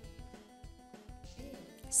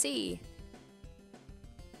 C.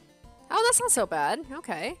 Oh, that's not so bad.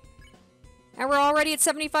 Okay. And we're already at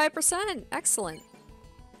 75%. Excellent.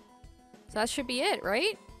 So that should be it,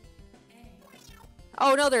 right?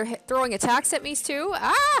 Oh no, they're throwing attacks at me too.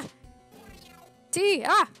 Ah! D!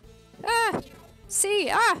 Ah! Ah! C!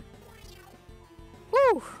 Ah!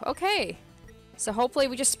 Woo! Okay. So hopefully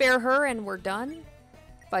we just spare her and we're done.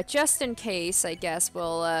 But just in case, I guess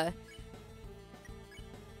we'll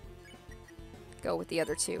go with the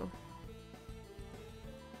other 2.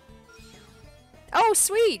 Oh,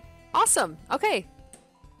 sweet! Awesome! Okay.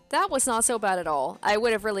 That was not so bad at all. I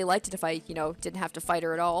would have really liked it if I, you know, didn't have to fight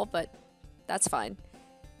her at all, but that's fine.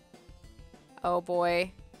 Oh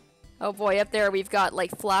boy. Oh boy, up there we've got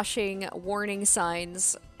like flashing warning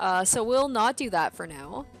signs. So we'll not do that for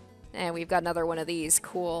now. And we've got another one of these.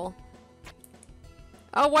 Cool.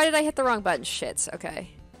 Oh, why did I hit the wrong button? Shit. Okay.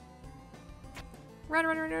 Run,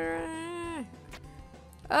 run, run, run,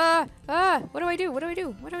 run. What do I do? What do I do?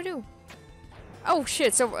 What do I do? Oh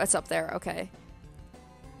shit, so it's up there. Okay.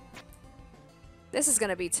 This is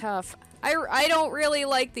gonna be tough. I don't really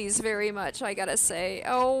like these very much, I gotta say.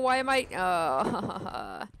 Oh, why am I...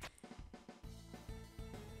 Oh.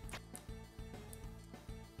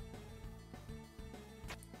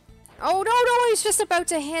 Oh, no, I was just about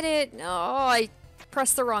to hit it. Oh, I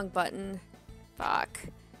pressed the wrong button. Fuck.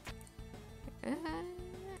 Run,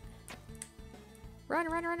 run,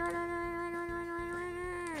 run, run, run, run, run, run, run,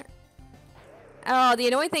 run. Oh, the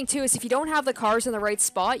annoying thing, too, is if you don't have the cars in the right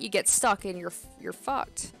spot, you get stuck and you're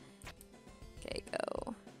fucked. Okay,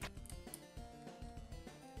 go.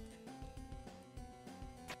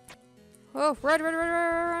 Oh, run, run, run,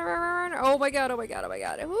 run, run, run, run. Oh my god, oh my god, oh my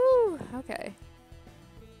god. Woo! Okay.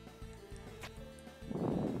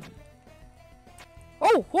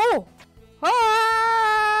 Oh, whoa!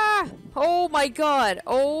 Ah! Oh my god.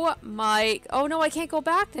 Oh my... Oh no, I can't go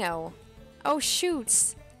back now. Oh,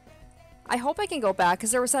 shoots. I hope I can go back,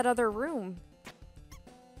 because there was that other room.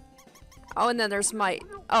 Oh, and then there's my...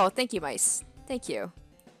 Oh, thank you, mice. Thank you.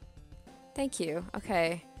 Thank you.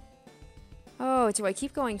 Okay. Oh, do I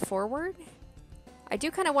keep going forward? I do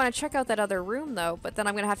kind of want to check out that other room, though, but then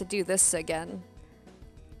I'm going to have to do this again.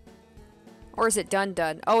 Or is it done?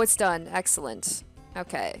 Oh, it's done. Excellent.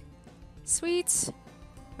 Okay. Sweet.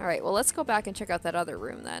 Alright, well, let's go back and check out that other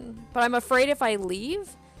room, then. But I'm afraid if I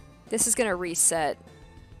leave, this is going to reset.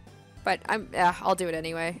 But I'll do it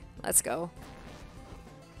anyway. Let's go.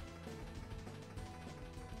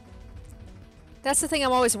 That's the thing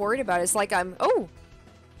I'm always worried about, is like I'm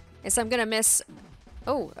gonna miss...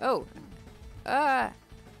 Well,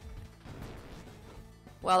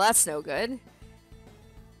 that's no good.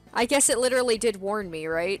 I guess it literally did warn me,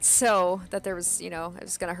 right? So, that there was, you know, it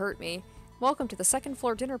was gonna hurt me. Welcome to the second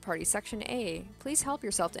floor dinner party, section A. Please help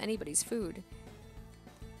yourself to anybody's food.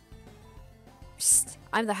 Psst,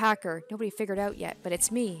 I'm the hacker. Nobody figured out yet, but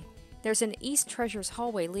it's me. There's an East Treasures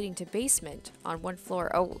hallway leading to basement on one floor.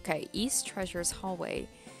 Oh, okay. East Treasures hallway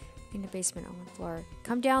leading to basement on one floor.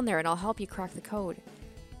 Come down there and I'll help you crack the code.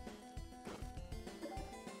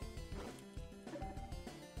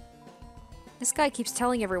 This guy keeps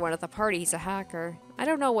telling everyone at the party he's a hacker. I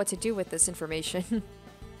don't know what to do with this information.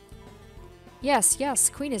 Yes,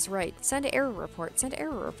 Queen is right. Send error report. Send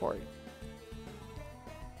error report.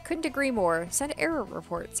 Couldn't agree more. Send error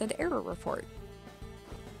report. Send error report.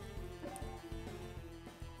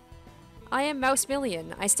 I am Mouse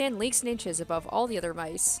Million. I stand leagues and inches above all the other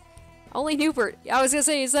mice. Only Newbert. I was gonna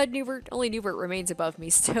say, is that Newbert? Only Newbert remains above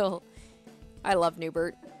me still. I love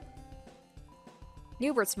Newbert.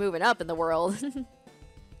 Newbert's moving up in the world.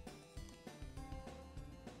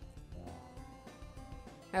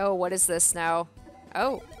 Oh, what is this now?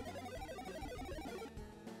 Oh.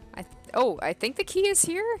 I think the key is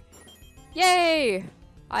here? Yay!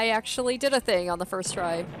 I actually did a thing on the first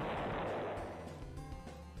try.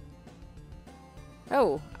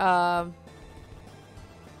 Oh,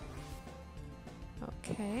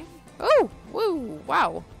 okay. Oh! Woo!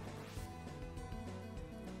 Wow!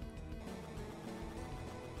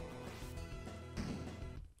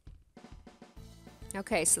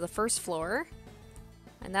 Okay, so the first floor.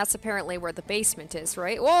 And that's apparently where the basement is,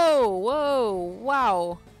 right? Whoa! Whoa!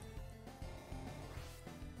 Wow!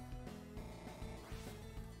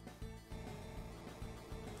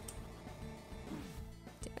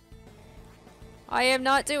 I am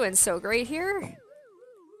not doing so great here.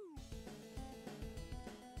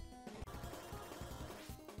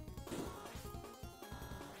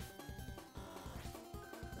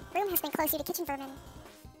 Room has been closed due to kitchen vermin.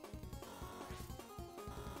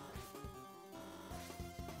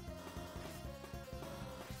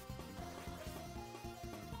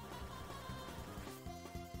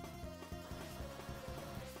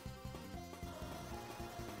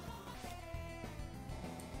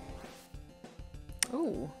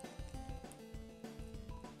 Ooh.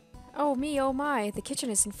 Oh me, oh my, the kitchen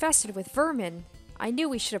is infested with vermin. I knew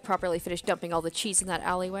we should have properly finished dumping all the cheese in that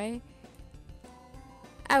alleyway.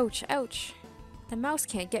 Ouch, ouch. The mouse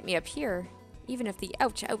can't get me up here, even if the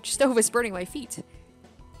ouch, ouch stove is burning my feet.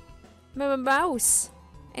 Mouse!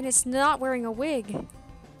 And it's not wearing a wig.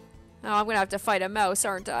 Oh, I'm gonna have to fight a mouse,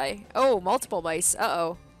 aren't I? Oh, multiple mice.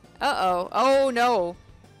 Uh-oh. Uh-oh. Oh, no.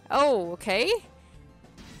 Oh, okay.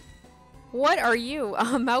 What are you?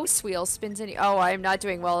 A mouse wheel spins in. Oh, I'm not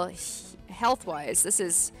doing well health-wise. This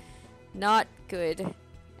is not good.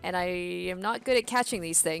 And I am not good at catching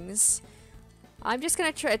these things. I'm just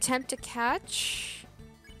gonna attempt to catch.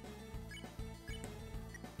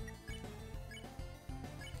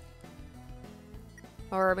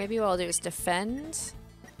 Or maybe what I'll do is defend.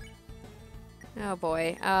 Oh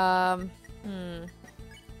boy.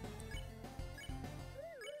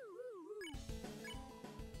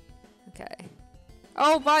 Okay.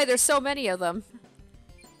 Oh boy, there's so many of them.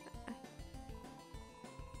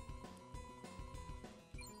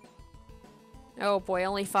 Oh boy,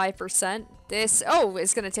 only 5%. This, oh,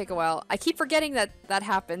 it's gonna take a while. I keep forgetting that that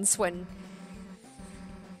happens when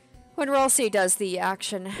Ralsei does the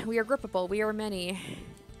action. We are grippable, we are many.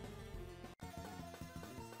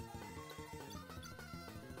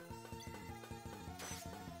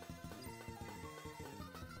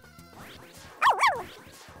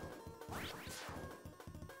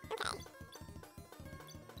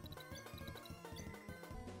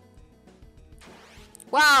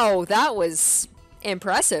 Wow, that was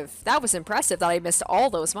impressive. That was impressive that I missed all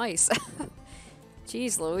those mice.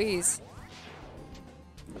 Jeez Louise.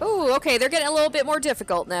 Ooh, okay, they're getting a little bit more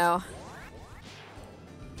difficult now.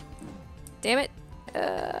 Damn it.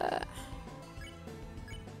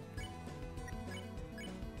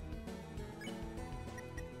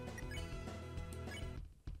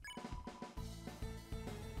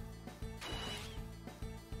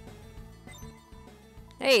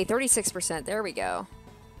 Hey, 36%. There we go.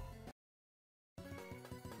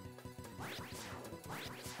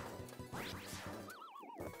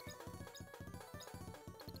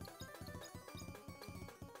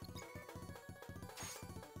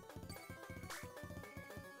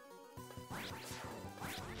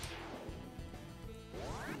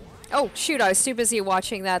 Oh, shoot, I was too busy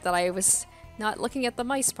watching that I was not looking at the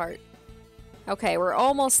mice part. Okay, we're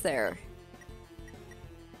almost there.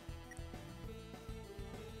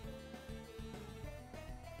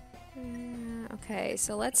 Okay,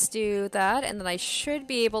 so let's do that, and then I should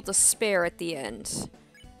be able to spare at the end.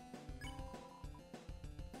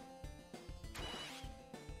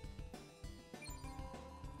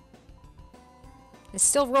 It's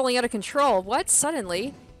still rolling out of control. What?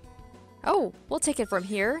 Suddenly? Oh, we'll take it from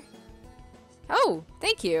here. Oh,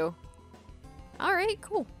 thank you. Alright,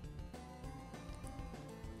 cool.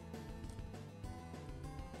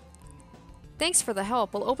 Thanks for the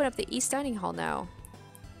help. We'll open up the East Dining Hall now.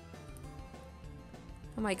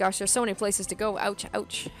 Oh my gosh, there's so many places to go. Ouch,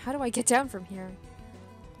 ouch. How do I get down from here?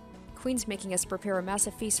 Queen's making us prepare a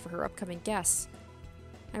massive feast for her upcoming guests.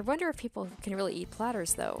 I wonder if people can really eat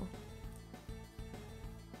platters, though.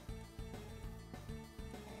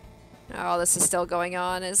 Oh, this is still going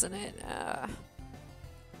on, isn't it?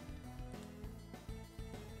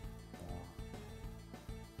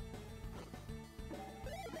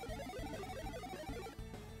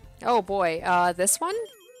 Oh boy, this one?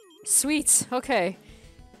 Sweet, okay.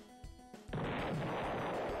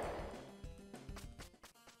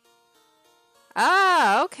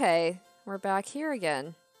 Ah, okay. we're back here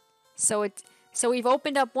again. So we've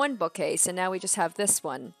opened up one bookcase, and now we just have this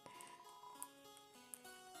one.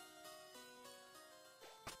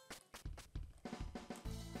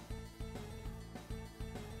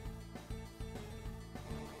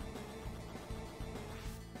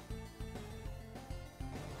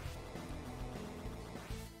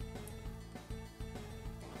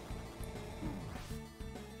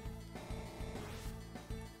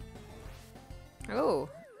 Oh,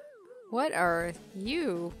 what are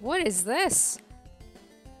you? What is this?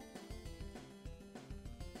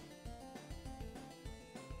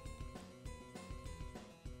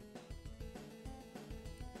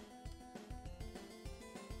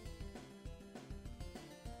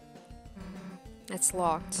 It's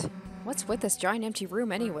locked. What's with this giant empty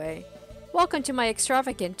room anyway? Welcome to my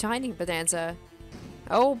extravagant dining bonanza.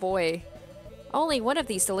 Oh boy. Only one of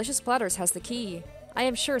these delicious platters has the key. I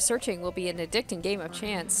am sure searching will be an addicting game of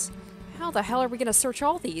chance. How the hell are we gonna search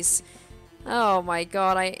all these? Oh my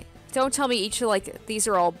god, don't tell me each like these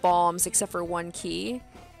are all bombs except for one key.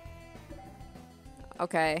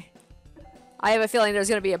 Okay. I have a feeling there's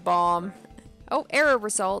gonna be a bomb. Oh, error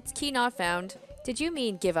results. Key not found. Did you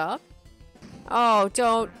mean give up? Oh,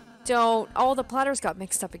 don't. All the platters got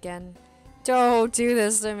mixed up again. Don't do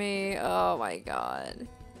this to me. Oh my god.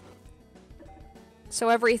 So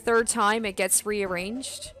every third time it gets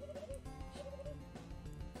rearranged?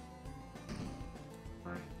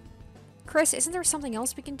 Chris, isn't there something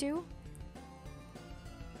else we can do?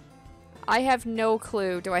 I have no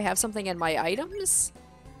clue. Do I have something in my items?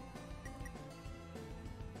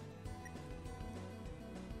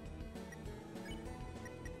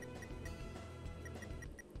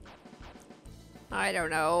 I don't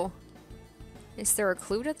know. Is there a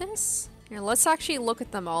clue to this? Here, let's actually look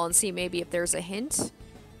at them all and see maybe if there's a hint.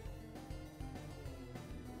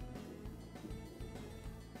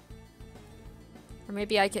 Or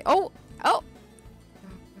maybe I can... Oh! Oh!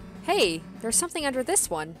 Hey! There's something under this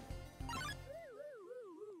one.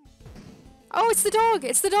 Oh, it's the dog!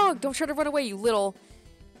 It's the dog! Don't try to run away, you little...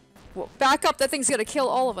 Whoa, back up! That thing's gonna kill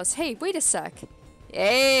all of us. Hey, wait a sec.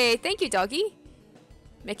 Hey! Thank you, doggy!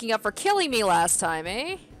 Making up for killing me last time,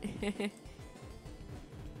 eh?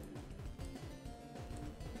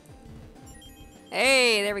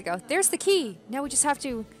 Hey, there we go. There's the key. Now we just have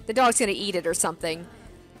to... The dog's gonna eat it or something.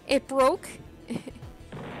 It broke.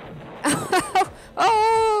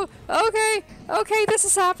 Oh, okay. Okay, this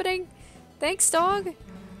is happening. Thanks, dog.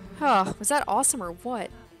 Huh, was that awesome or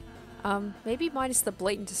what? Maybe minus the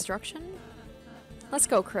blatant destruction? Let's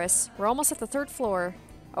go, Chris. We're almost at the 3rd floor.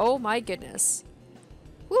 Oh my goodness.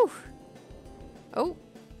 Whew. Oh.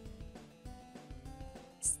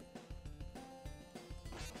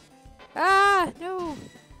 Ah, no.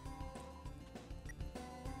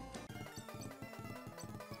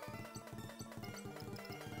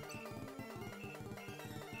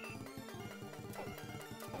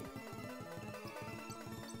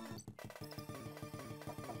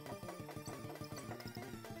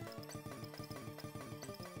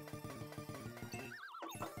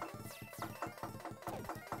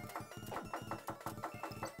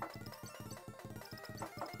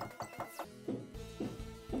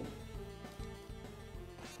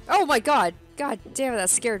 Oh my god! God damn it, that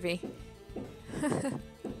scared me.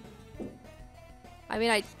 I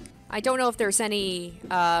mean, I don't know if there's any,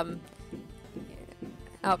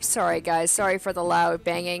 Oh, sorry guys. Sorry for the loud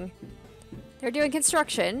banging. They're doing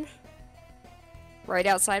construction. Right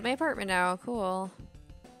outside my apartment now. Cool.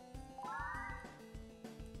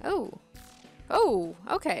 Oh. Oh,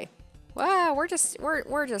 okay. Wow, we're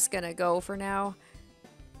just gonna go for now.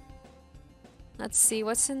 Let's see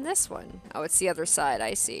what's in this one. Oh, it's the other side.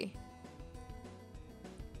 I see.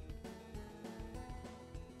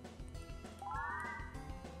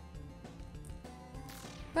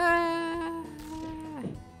 Ah.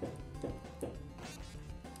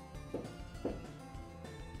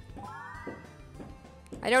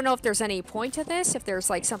 I don't know if there's any point to this, if there's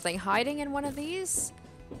like something hiding in one of these.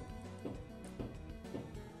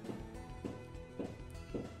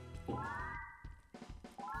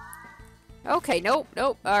 Okay, nope,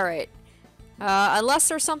 alright. Unless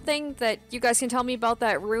there's something that you guys can tell me about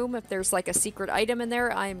that room, if there's like a secret item in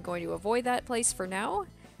there, I am going to avoid that place for now.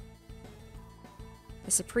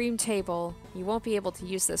 The Supreme Table. You won't be able to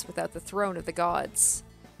use this without the Throne of the Gods.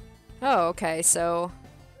 Oh, okay, so...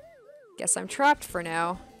 Guess I'm trapped for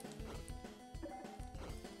now.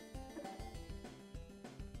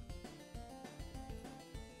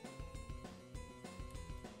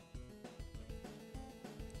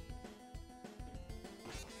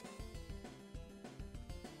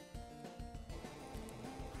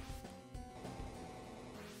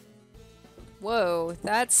 Whoa,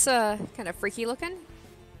 that's kind of freaky looking.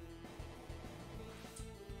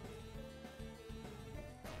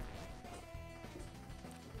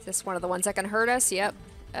 Is this one of the ones that can hurt us? Yep.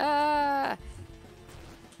 Oh,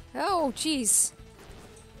 jeez.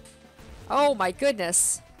 Oh my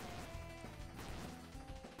goodness.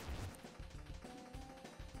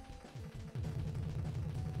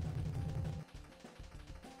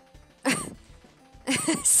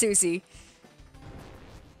 Susie.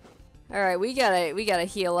 Alright, we gotta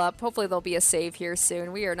heal up. Hopefully there'll be a save here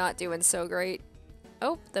soon. We are not doing so great.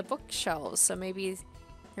 Oh, the bookshelves. So maybe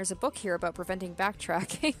there's a book here about preventing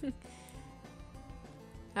backtracking.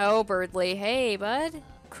 Oh, Berdly. Hey, bud.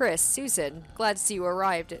 Chris, Susan. Glad to see you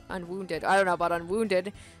arrived unwounded. I don't know about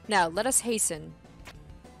unwounded. Now, let us hasten.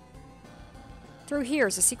 Through here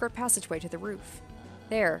is a secret passageway to the roof.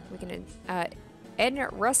 There, we can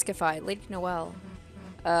Ruscify Lady Noelle.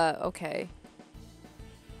 Okay.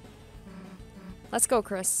 Let's go,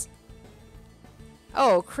 Chris.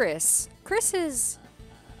 Oh, Chris.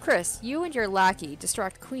 Chris, you and your lackey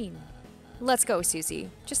distract Queen. Let's go, Susie.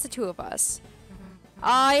 Just the two of us.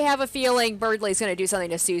 I have a feeling Berdly's gonna do something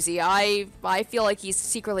to Susie. I feel like he's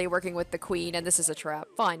secretly working with the Queen, and this is a trap.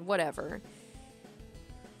 Fine, whatever.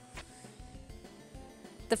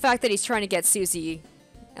 The fact that he's trying to get Susie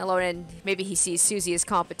alone, and maybe he sees Susie as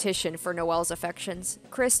competition for Noelle's affections.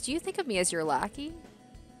 Chris, do you think of me as your lackey?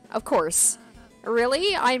 Of course.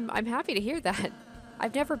 Really? I'm happy to hear that.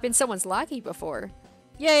 I've never been someone's lackey before.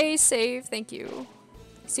 Yay, save, thank you.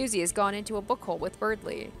 Susie has gone into a book hole with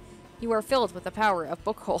Berdly. You are filled with the power of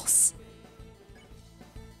book holes.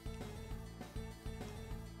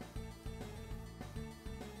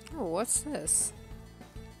 Oh, what's this?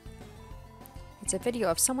 It's a video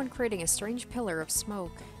of someone creating a strange pillar of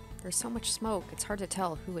smoke. There's so much smoke, it's hard to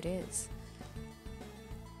tell who it is.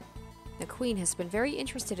 The Queen has been very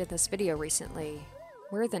interested in this video recently,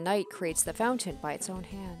 where the knight creates the fountain by its own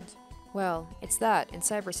hand. Well, it's that in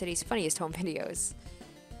Cyber City's funniest home videos.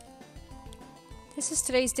 This is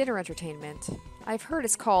today's dinner entertainment. I've heard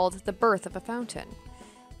it's called The Birth of a Fountain.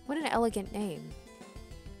 What an elegant name.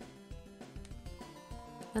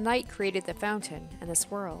 The knight created the fountain and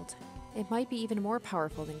this world. It might be even more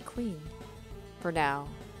powerful than Queen. For now.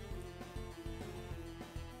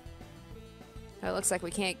 It looks like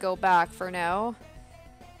we can't go back for now.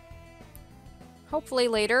 Hopefully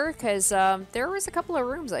later, because there was a couple of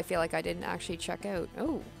rooms I feel like I didn't actually check out.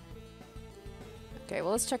 Oh. Okay,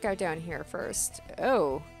 well let's check out down here first.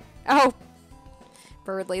 Oh. Oh!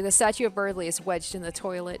 Berdly. The statue of Berdly is wedged in the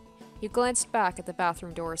toilet. You glanced back at the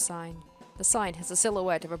bathroom door sign. The sign has a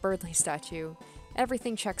silhouette of a Berdly statue.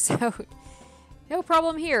 Everything checks out. No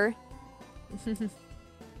problem here.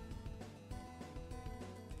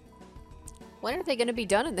 When are they going to be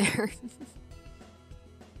done in there?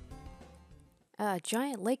 A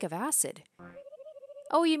giant lake of acid.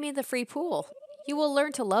 Oh, you mean the free pool. You will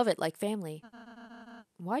learn to love it like family.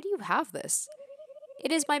 Why do you have this?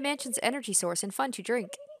 It is my mansion's energy source and fun to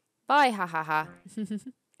drink. Bye, ha ha ha.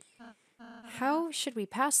 How should we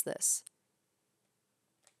pass this?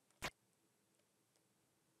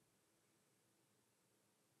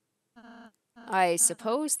 I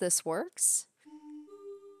suppose this works?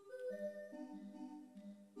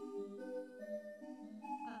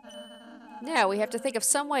 Now we have to think of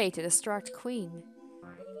some way to distract Queen.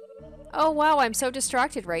 Oh wow, I'm so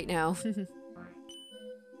distracted right now.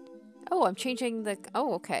 Oh, I'm changing the...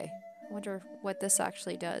 Oh, okay. I wonder what this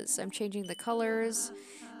actually does. I'm changing the colors.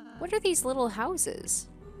 What are these little houses?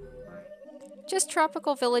 Just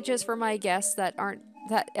tropical villages for my guests that aren't...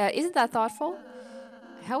 Isn't that thoughtful?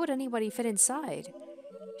 How would anybody fit inside?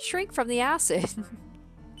 Shrink from the acid.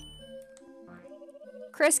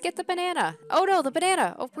 Chris, get the banana. Oh no, the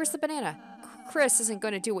banana. Oh, where's the banana? Chris isn't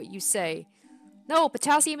going to do what you say. No,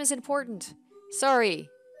 potassium is important. Sorry.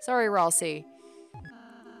 Sorry, Ralsei.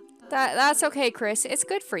 That's okay, Chris. It's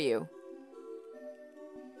good for you.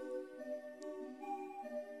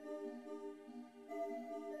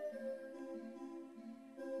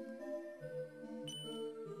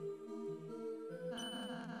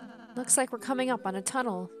 Looks like we're coming up on a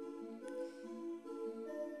tunnel.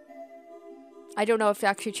 I don't know if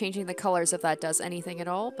actually changing the colors of that does anything at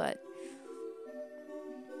all, but...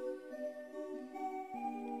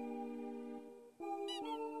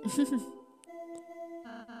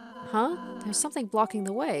 Huh? There's something blocking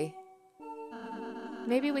the way.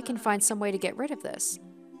 Maybe we can find some way to get rid of this.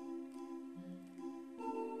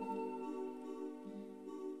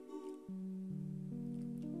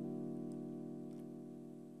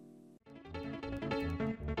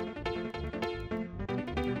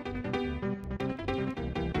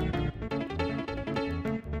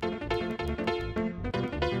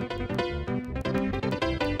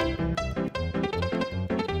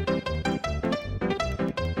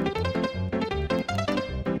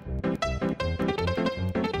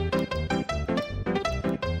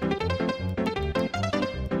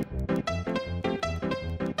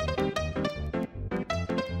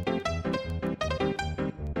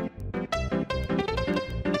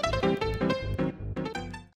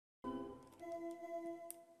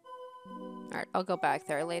 Alright, I'll go back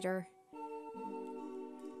there later.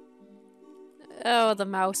 Oh, the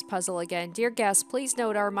mouse puzzle again. Dear guests, please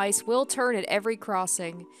note our mice will turn at every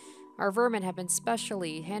crossing. Our vermin have been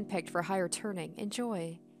specially handpicked for higher turning.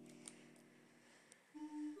 Enjoy.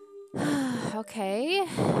 Okay.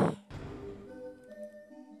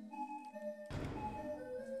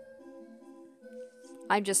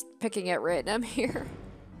 I'm just picking at random here.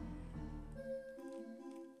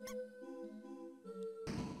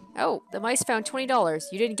 Oh, the mice found $20.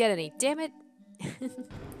 You didn't get any. Damn it.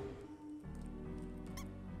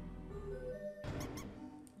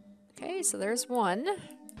 Okay, so there's one.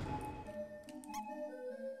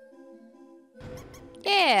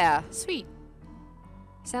 Yeah, sweet.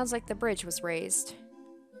 Sounds like the bridge was raised.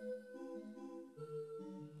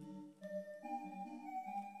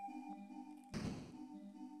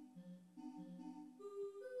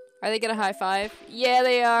 Are they gonna high five? Yeah,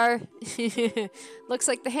 they are. Looks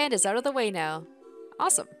like the hand is out of the way now.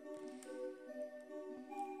 Awesome.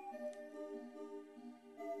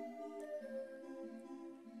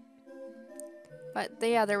 But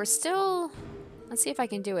yeah, there was still... Let's see if I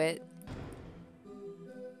can do it.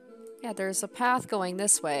 Yeah, there's a path going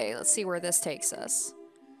this way. Let's see where this takes us.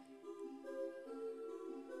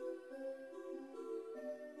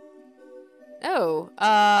 Oh,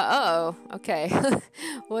 uh-oh. Okay.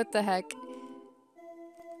 What the heck?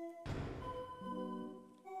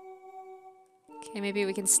 Okay, maybe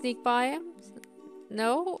we can sneak by him?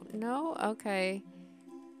 No? No? Okay.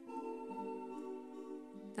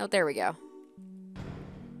 Oh, there we go.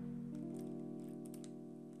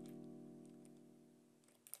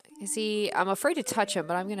 Is he... I'm afraid to touch him,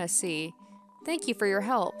 but I'm gonna see. Thank you for your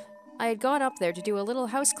help. I had gone up there to do a little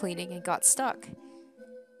house cleaning and got stuck.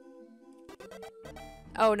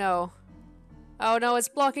 Oh no. Oh no, it's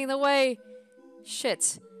blocking the way!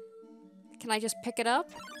 Shit. Can I just pick it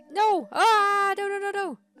up? No! Ah! No, no, no,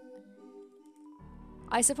 no!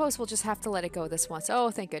 I suppose we'll just have to let it go this once.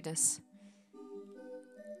 Oh, thank goodness.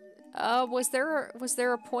 Was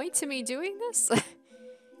there a point to me doing this?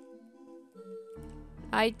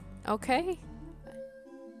 Okay.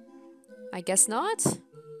 I guess not.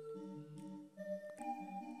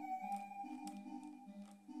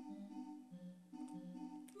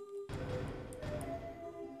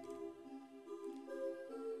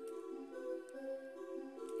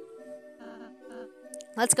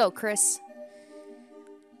 Let's go, Chris.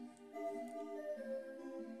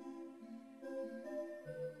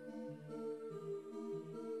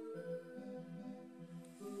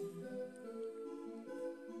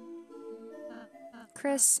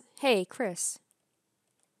 Chris. Hey, Chris.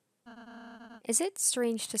 Is it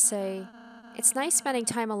strange to say, it's nice spending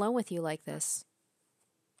time alone with you like this?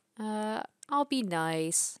 I'll be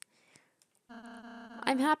nice.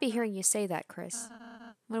 I'm happy hearing you say that, Chris.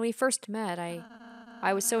 When we first met,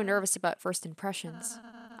 I was so nervous about first impressions.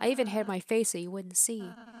 I even hid my face so you wouldn't see.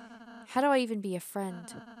 How do I even be a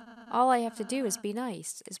friend? All I have to do is be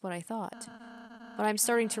nice, is what I thought. But I'm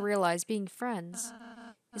starting to realize being friends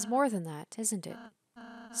is more than that, isn't it?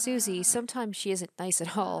 Susie, sometimes she isn't nice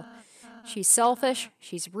at all. She's selfish,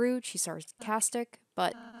 she's rude, she's sarcastic,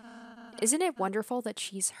 but isn't it wonderful that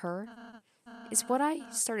she's her? Is what I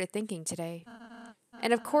started thinking today.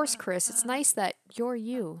 And of course, Chris, it's nice that you're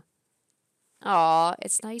you. Aw,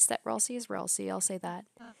 it's nice that Ralsei is Ralsei, I'll say that.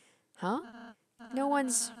 Huh? No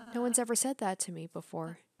one's ever said that to me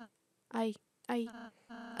before. I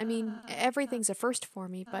mean, everything's a first for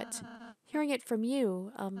me, but hearing it from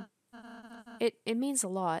you, it means a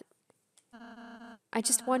lot. I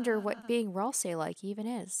just wonder what being Ralsei like even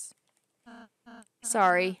is.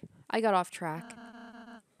 Sorry, I got off track.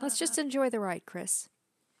 Let's just enjoy the ride, Chris.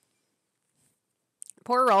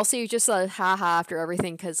 Poor Ralsei, just haha after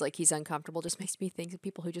everything because like he's uncomfortable. Just makes me think of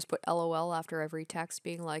people who just put LOL after every text,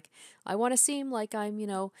 being like, I want to seem like I'm,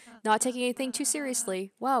 not taking anything too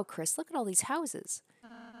seriously. Wow, Chris, look at all these houses.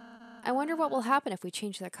 I wonder what will happen if we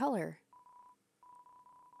change their color.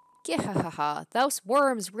 Gihahaha, those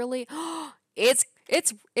worms really... it's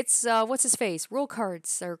what's his face? Rule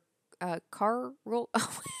cards, or, car rule...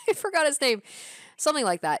 I forgot his name. Something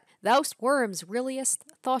like that. Thous worms realliest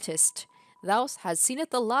thoughtest. Thou has seen it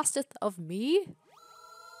the lasteth of me?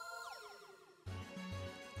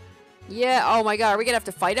 Yeah, oh my god, are we gonna have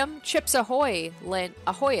to fight him? Chips ahoy,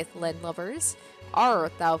 ahoyeth, land lovers.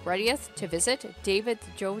 Art thou readieth to visit David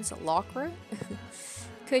Jones Lockra?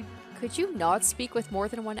 Could you not speak with more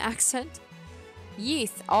than one accent?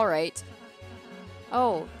 Yeeth, alright.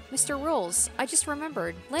 Oh, Mr. Rules, I just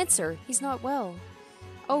remembered. Lancer, he's not well.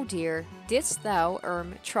 Oh dear, didst thou,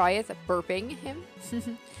 trieth burping him?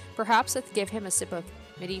 Perhaps let's give him a sip of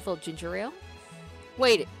medieval ginger ale?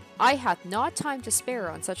 Wait, I hath not time to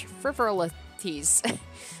spare on such frivolities.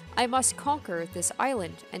 I must conquer this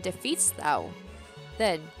island, and defeats thou.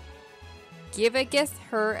 Then giveth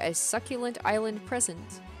her a succulent island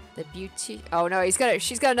present. The beauty— oh no,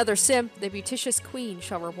 she's got another simp. The beauticious queen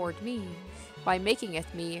shall reward me by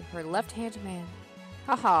makingeth me her left-hand man.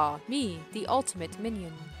 Haha, me, the ultimate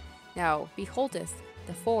minion. Now beholdeth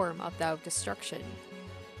the form of thou destruction.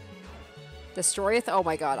 Destroyeth— oh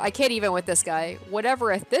my god, I can't even with this guy.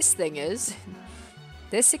 Whatevereth this thing is.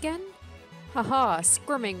 This again? Haha,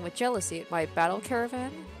 squirming with jealousy at my battle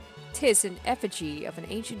caravan? 'Tis an effigy of an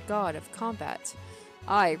ancient god of combat.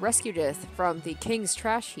 I rescuedeth from the king's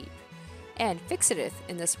trash heap, and fixedeth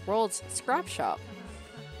in this world's scrap shop.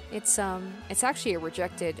 It's actually a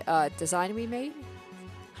rejected design we made.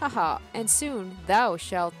 Haha, and soon thou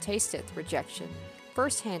shalt tasteth rejection.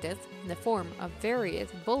 First handeth in the form of various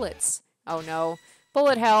bullets. Oh no.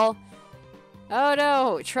 Bullet hell. Oh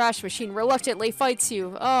no. Trash machine reluctantly fights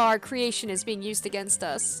you. Oh, our creation is being used against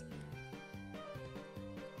us.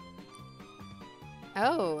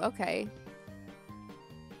 Oh, okay.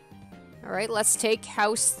 Alright, let's take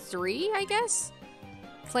house 3, I guess?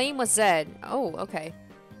 Claim with Zed. Oh, okay.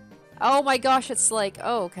 Oh my gosh, it's like—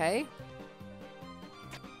 oh, okay.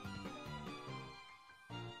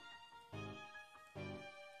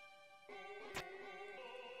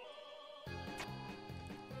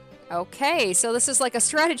 Okay, so this is like a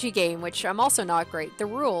strategy game, which I'm also not great. The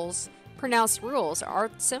rules, pronounced rules, are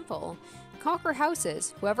simple. Conquer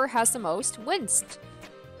houses. Whoever has the most wins.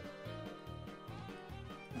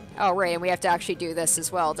 Oh, right, and we have to actually do this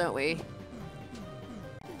as well, don't we?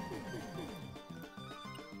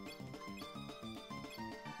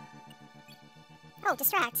 Oh,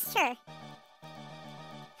 distract, sure.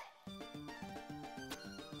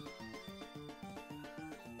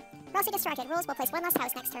 Rossi distracted. Rules will place one last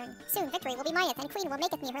house next turn. Soon victory will be myeth, and queen will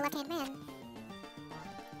maketh me her left-hand man.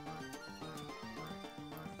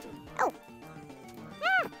 Oh!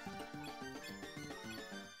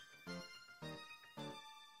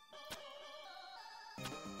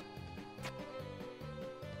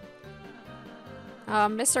 Ah!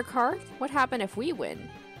 Mr. Card, what happened if we win?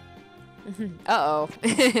 Uh-oh.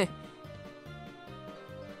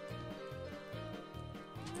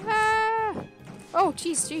 Ah! Oh,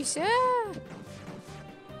 jeez. Ah!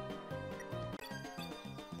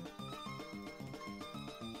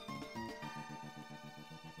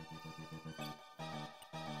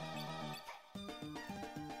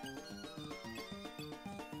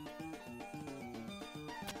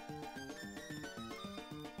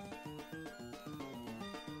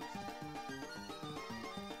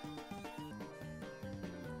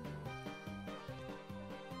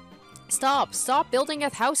 Stop building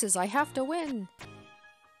us houses. I have to win.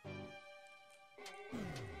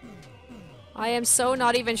 I am so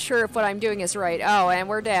not even sure if what I'm doing is right. Oh, and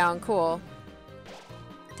we're down. Cool.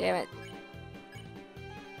 Damn it.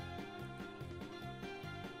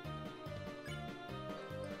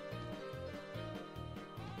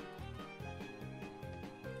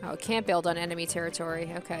 Oh, can't build on enemy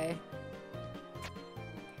territory. Okay.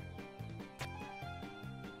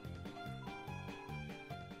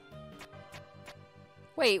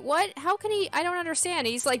 Wait, what? How can he— I don't understand.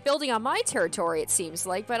 He's like building on my territory, it seems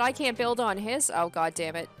like, but I can't build on his— oh, god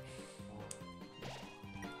damn it.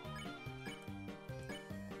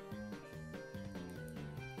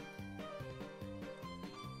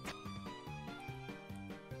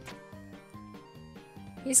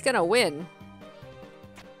 He's gonna win.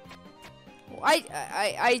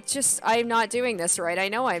 I'm not doing this right. I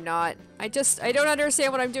know I'm not. I don't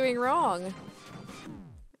understand what I'm doing wrong.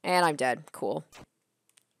 And I'm dead. Cool.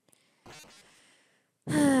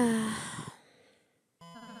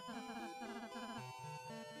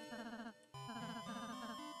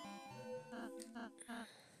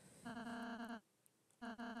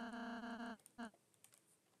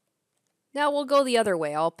 Now we'll go the other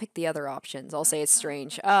way. I'll pick the other options. I'll say it's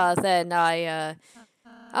strange.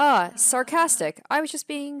 Sarcastic. I was just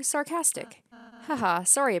being sarcastic. Haha,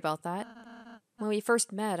 sorry about that. When we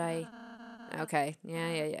first met, okay,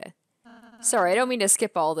 yeah. Sorry, I don't mean to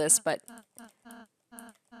skip all this, but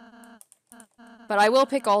I will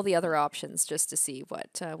pick all the other options just to see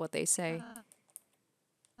what they say.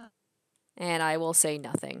 And I will say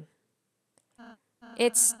nothing.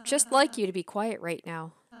 It's just like you to be quiet right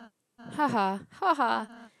now. Haha.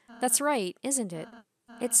 That's right, isn't it?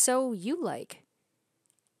 It's so you-like.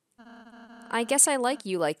 I guess I like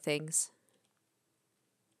you-like things.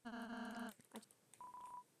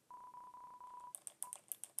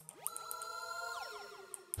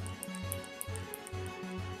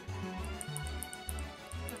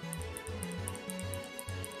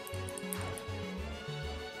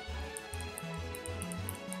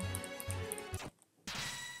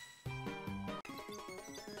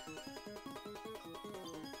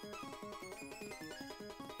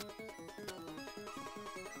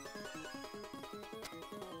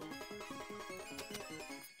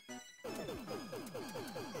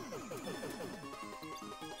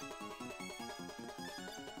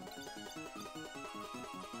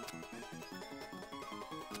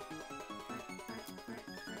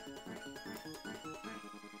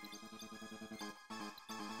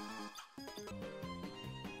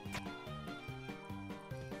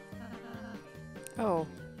 Oh.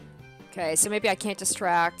 Okay, so maybe I can't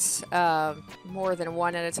distract more than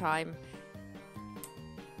one at a time.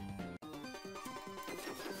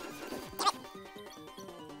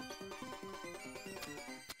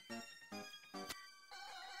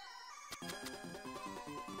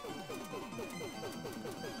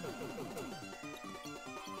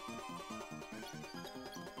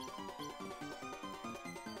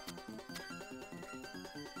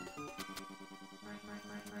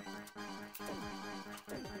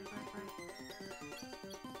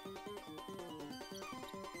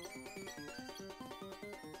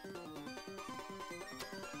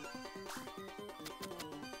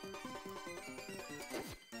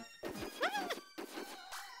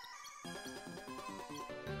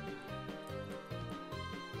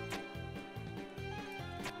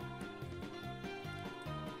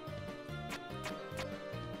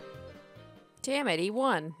 Damn it, he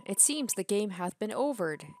won. It seems the game hath been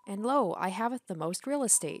overed, and lo, I haveth the most real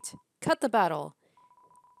estate. Cut the battle.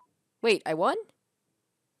 Wait, I won?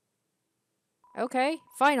 Okay,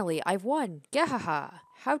 finally, I've won. Gahaha!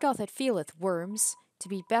 How doth it feeleth, worms, to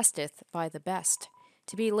be besteth by the best,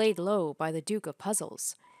 to be laid low by the Duke of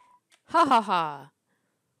Puzzles? Ha ha ha!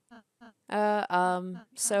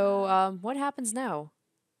 What happens now?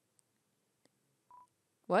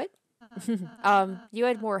 What? You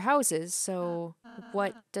had more houses, so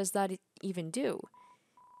what does that even do?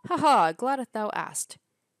 Haha, glad that thou asked.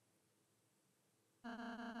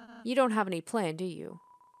 You don't have any plan, do you?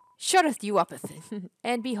 Shutteth you uppeth,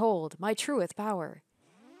 and behold, my trueth power.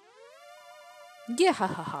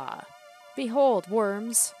 Gihahaha! Behold,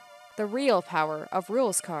 worms, the real power of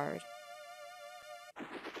Rules Card.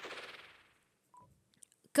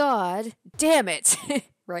 God damn it!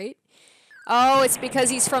 Right? Oh, it's because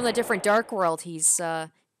he's from the different Dark World. He's,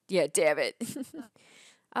 yeah, damn it.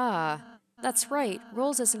 Ah, that's right.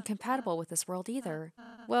 Rules isn't compatible with this world either.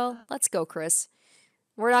 Well, let's go, Chris.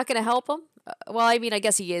 We're not gonna help him? Well, I mean, I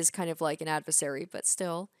guess he is kind of like an adversary, but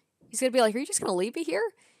still. He's gonna be like, are you just gonna leave me here?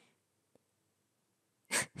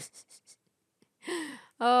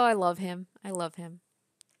 Oh, I love him. I love him.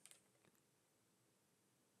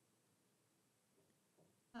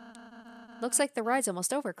 Looks like the ride's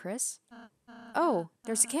almost over, Chris. Oh,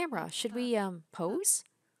 there's a camera. Should we, pose?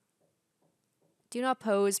 Do not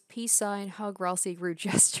pose. Peace sign. Hug. Ralsei. Rude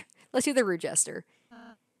gesture. Let's do the rude gesture.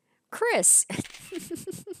 Chris!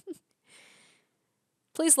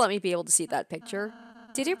 Please let me be able to see that picture.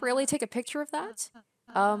 Did it really take a picture of that?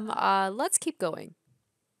 Let's keep going.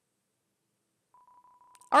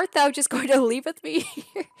 Art thou just going to leave with me?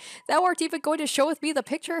 Thou art even going to show with me the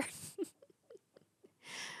picture?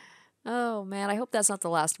 Oh, man, I hope that's not the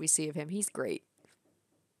last we see of him. He's great.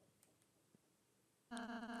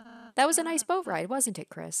 That was a nice boat ride, wasn't it,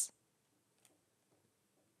 Chris?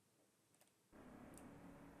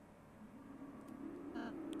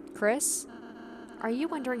 Chris? Are you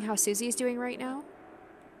wondering how Susie's doing right now?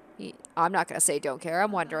 I'm not going to say don't care,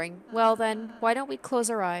 I'm wondering. Well then, why don't we close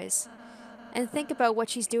our eyes and think about what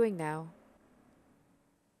she's doing now?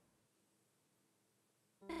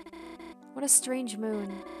 What a strange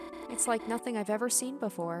moon. It's like nothing I've ever seen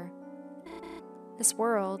before. This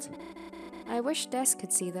world. I wish Des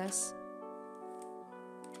could see this.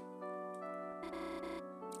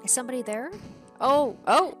 Is somebody there? Oh!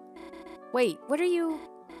 Wait, what are you...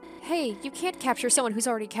 Hey, you can't capture someone who's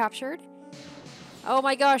already captured. Oh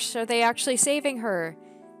my gosh, are they actually saving her?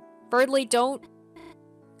 BERDLY, don't...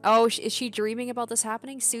 Oh, is she dreaming about this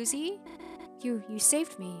happening? Susie? You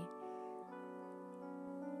saved me.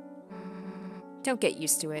 Don't get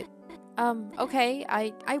used to it. Okay,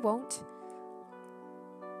 I won't.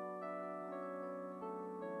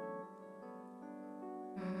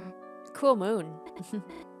 Cool moon.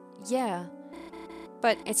 Yeah.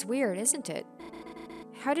 But it's weird, isn't it?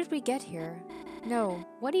 How did we get here? No,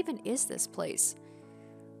 what even is this place?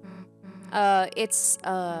 Oh.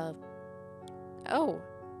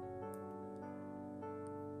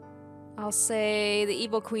 I'll say the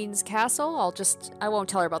Evil Queen's castle. I won't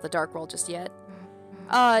tell her about the Dark World just yet.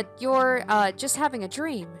 You're, just having a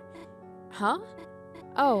dream. Huh?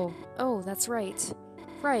 Oh, that's right.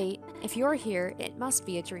 Right, if you're here, it must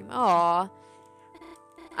be a dream. Aww.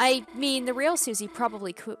 I mean, the real Susie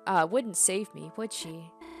probably wouldn't save me, would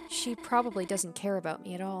she? She probably doesn't care about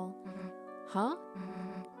me at all. Huh?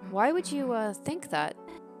 Why would you, think that?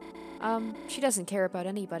 She doesn't care about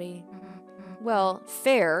anybody. Well,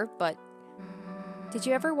 fair, but... Did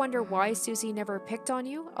you ever wonder why Susie never picked on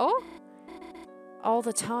you? Oh? All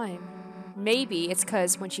the time. Maybe it's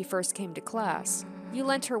 'cause when she first came to class, you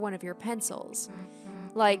lent her one of your pencils.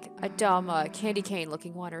 Like a dumb, candy cane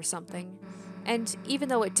looking one or something. And even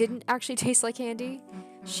though it didn't actually taste like candy,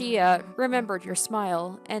 she remembered your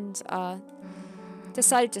smile and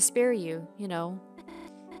decided to spare you, you know.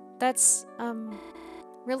 That's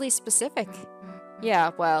really specific.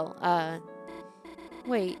 Yeah, well,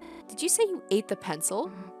 wait, did you say you ate the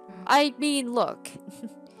pencil? I mean, look.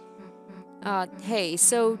 Hey,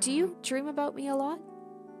 so do you dream about me a lot?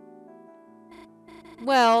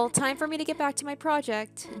 Well, time for me to get back to my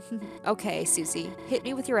project. Okay, Susie, hit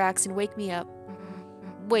me with your axe and wake me up.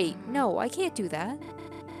 Wait, no, I can't do that.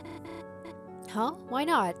 Huh? Why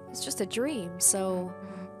not? It's just a dream, so...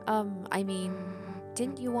 I mean,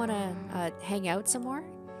 didn't you want to, hang out some more?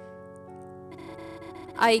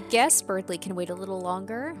 I guess Berdly can wait a little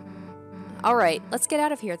longer. Alright, let's get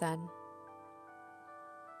out of here then.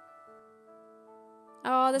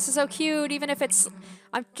 Oh, this is so cute, even if it's...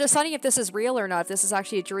 I'm deciding if this is real or not, if this is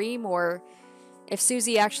actually a dream, or if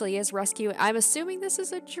Susie actually is rescuing... I'm assuming this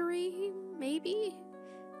is a dream, maybe?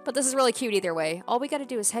 But this is really cute either way. All we gotta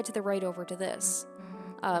do is head to the right over to this.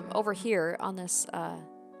 Over here on this,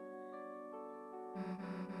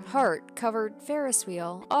 heart-covered Ferris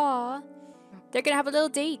wheel. Aw, they're gonna have a little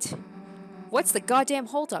date. What's the goddamn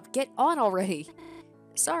holdup? Get on already.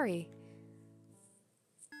 Sorry.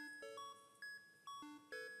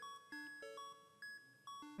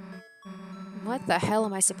 What the hell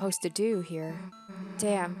am I supposed to do here?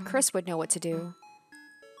 Damn, Chris would know what to do.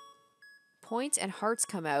 Points and hearts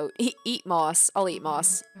come out. Eat moss. I'll eat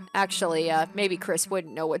moss. Actually, maybe Chris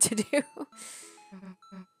wouldn't know what to do.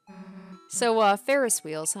 So, Ferris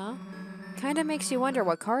wheels, huh? Kinda makes you wonder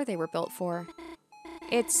what car they were built for.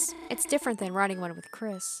 It's different than riding one with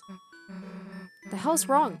Chris. The hell's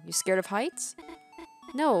wrong? You scared of heights?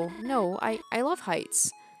 No, I love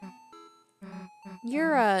heights.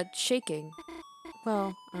 You're, shaking.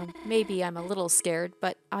 Well, maybe I'm a little scared,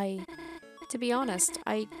 but to be honest,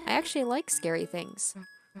 I actually like scary things.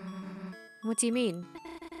 What do you mean?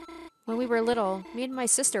 When we were little, me and my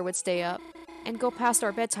sister would stay up and go past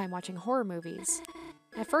our bedtime watching horror movies.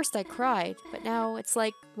 At first I cried, but now it's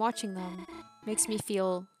like watching them makes me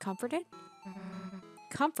feel comforted?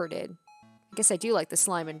 Comforted? I guess I do like the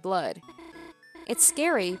slime and blood. It's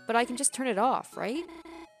scary, but I can just turn it off, right?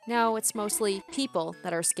 Now it's mostly people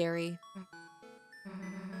that are scary.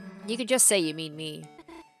 You could just say you mean me.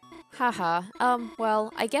 Haha,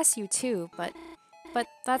 well, I guess you too, but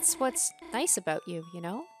that's what's nice about you, you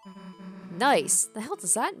know? Nice? The hell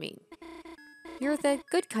does that mean? You're the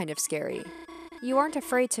good kind of scary. You aren't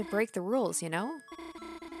afraid to break the rules, you know?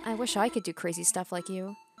 I wish I could do crazy stuff like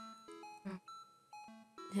you.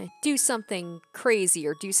 Do something crazy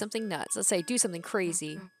or do something nuts. Let's say do something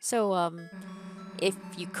crazy. So, if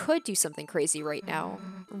you could do something crazy right now,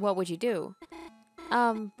 what would you do?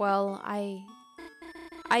 Well,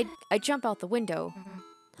 I'd jump out the window.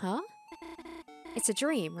 Huh? It's a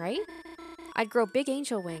dream, right? I'd grow big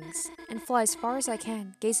angel wings and fly as far as I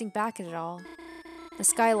can, gazing back at it all. The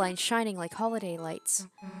skyline shining like holiday lights.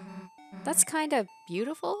 That's kinda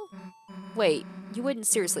beautiful? Wait, you wouldn't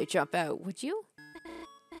seriously jump out, would you?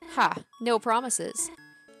 Ha, no promises.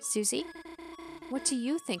 Susie? What do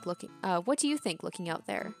you think looking out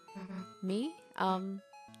there? Me?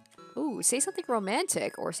 Ooh, say something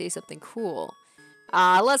romantic or say something cool.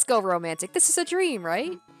 Let's go romantic. This is a dream,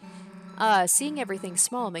 right? Seeing everything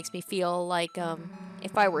small makes me feel like,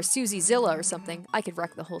 if I were Susie Zilla or something, I could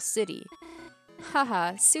wreck the whole city.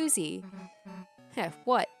 Haha, Susie. Heh,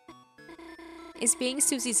 what? Is being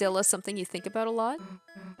Susie Zilla something you think about a lot?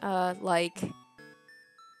 Like...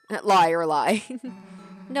 Lie or lie.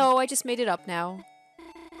 No, I just made it up now.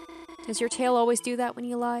 Does your tail always do that when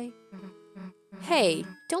you lie? Hey,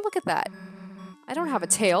 don't look at that. I don't have a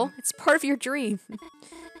tail. It's part of your dream.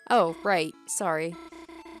 Oh, right. Sorry.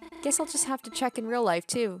 Guess I'll just have to check in real life,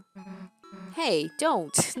 too. Hey,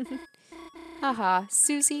 don't. Haha,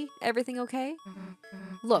 Susie, everything okay?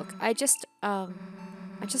 Look, I just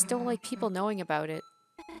don't like people knowing about it.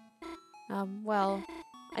 Well,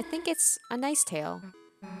 I think it's a nice tail.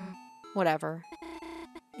 Whatever.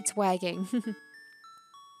 It's wagging.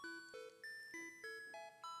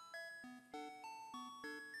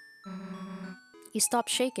 You stopped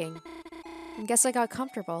shaking. I guess I got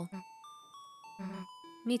comfortable.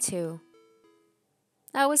 Me too.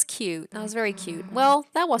 That was cute. That was very cute. Well,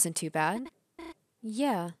 that wasn't too bad.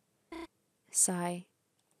 Yeah. Sigh.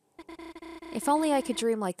 If only I could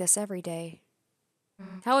dream like this every day.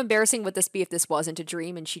 How embarrassing would this be if this wasn't a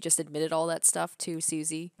dream and she just admitted all that stuff to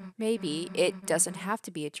Susie? Maybe it doesn't have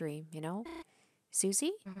to be a dream, you know?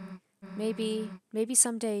 Susie? Maybe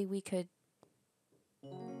someday we could...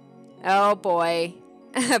 Oh boy.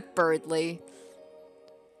 Berdly.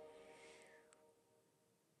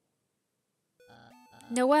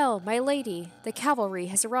 Noelle, my lady, the cavalry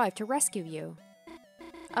has arrived to rescue you.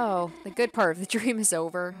 Oh, the good part of the dream is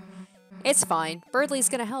over. It's fine. Berdly's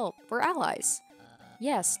gonna help. We're allies.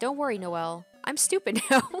 Yes, don't worry, Noelle. I'm stupid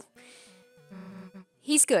now.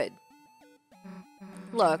 He's good.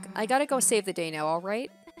 Look, I gotta go save the day now,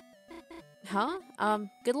 alright? Huh?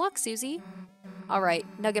 Good luck, Susie. Alright,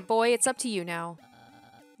 Nugget Boy, it's up to you now.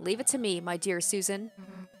 Leave it to me, my dear Susan.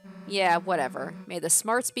 Yeah, whatever. May the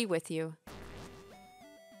smarts be with you.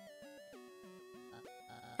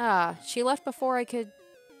 Ah, she left before I could...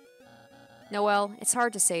 Noelle, it's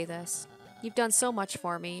hard to say this. You've done so much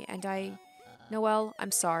for me, and Noelle,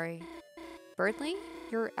 I'm sorry. Berdly?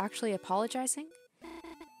 You're actually apologizing?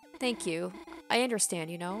 Thank you. I understand,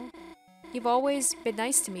 you know. You've always been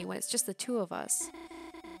nice to me when it's just the two of us.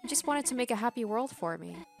 You just wanted to make a happy world for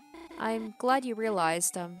me. I'm glad you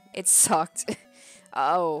realized, it sucked.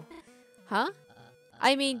 Oh. Huh?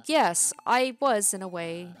 I mean, yes, I was, in a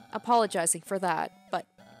way, apologizing for that, but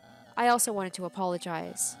I also wanted to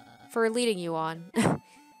apologize for leading you on.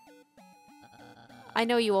 I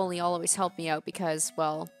know you only always helped me out because,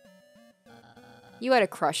 well, you had a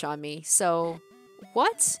crush on me, so...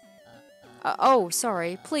 What? Oh,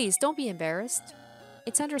 sorry. Please, don't be embarrassed.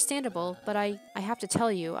 It's understandable, but I have to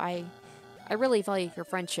tell you, I really value your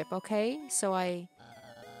friendship, okay? So I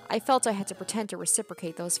felt I had to pretend to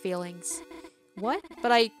reciprocate those feelings. What?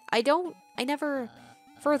 But I never...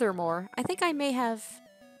 Furthermore, I think I may have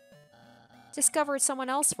discovered someone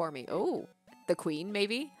else for me. Oh, the queen,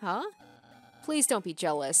 maybe? Huh? Please don't be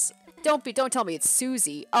jealous. Don't tell me it's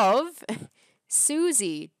Susie. Of?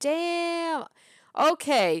 Susie. Damn.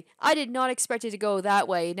 Okay, I did not expect it to go that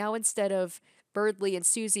way. Now instead of Berdly and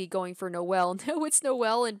Susie going for Noelle, no, it's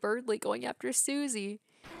Noelle and Berdly going after Susie.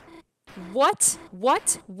 What?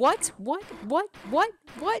 What? What? What? What? What?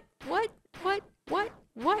 What? What? What? What?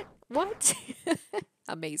 What? What?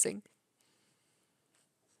 Amazing.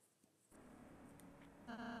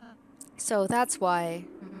 So that's why...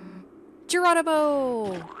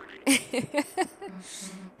 Geronimo!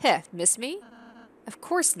 Heh, miss me? Of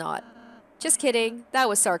course not. Just kidding. That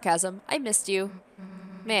was sarcasm. I missed you.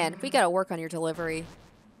 Man, we gotta work on your delivery.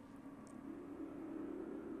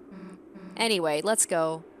 Anyway, let's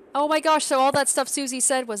go. Oh my gosh, so all that stuff Susie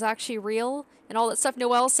said was actually real? And all that stuff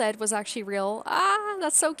Noelle said was actually real? Ah,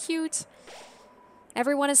 that's so cute.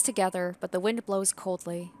 Everyone is together, but the wind blows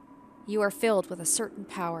coldly. You are filled with a certain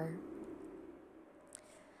power.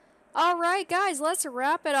 Alright guys, let's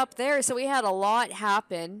wrap it up there. So we had a lot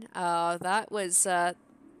happen. That was a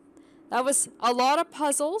lot of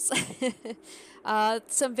puzzles.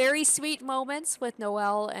 Some very sweet moments with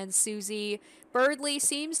Noelle and Susie. Berdly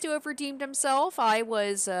seems to have redeemed himself. I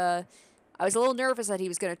was a little nervous that he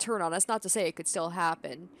was going to turn on us. Not to say it could still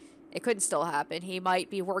happen. It couldn't still happen. He might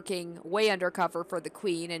be working way undercover for the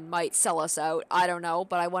queen and might sell us out. I don't know,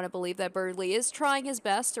 but I want to believe that Berdly is trying his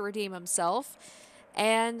best to redeem himself.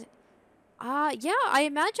 And yeah, I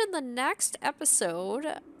imagine the next episode,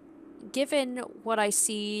 given what I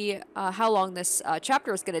see, how long this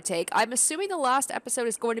chapter is going to take, I'm assuming the last episode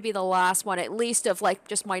is going to be the last one, at least of like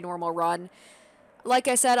just my normal run. Like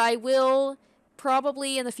I said, I will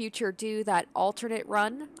probably in the future do that alternate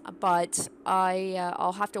run, but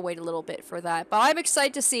I'll have to wait a little bit for that. But I'm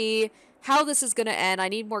excited to see how this is going to end. I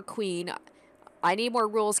need more Queen. I need more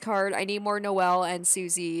rules card. I need more Noelle and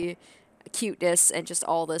Susie cuteness and just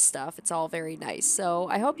all this stuff. It's all very nice. So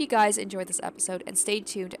I hope you guys enjoyed this episode and stay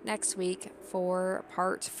tuned next week for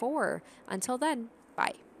part 4. Until then,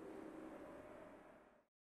 bye.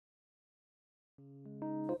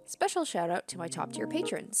 Special shout out to my top tier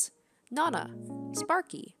patrons: Nana,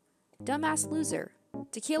 Sparky, Dumbass Loser,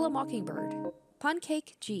 Tequila Mockingbird,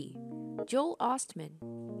 Puncake G, Joel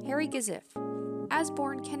Ostman, Harry Gazif,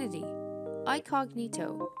 Asborn Kennedy,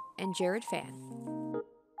 Icognito, and Jared Fan.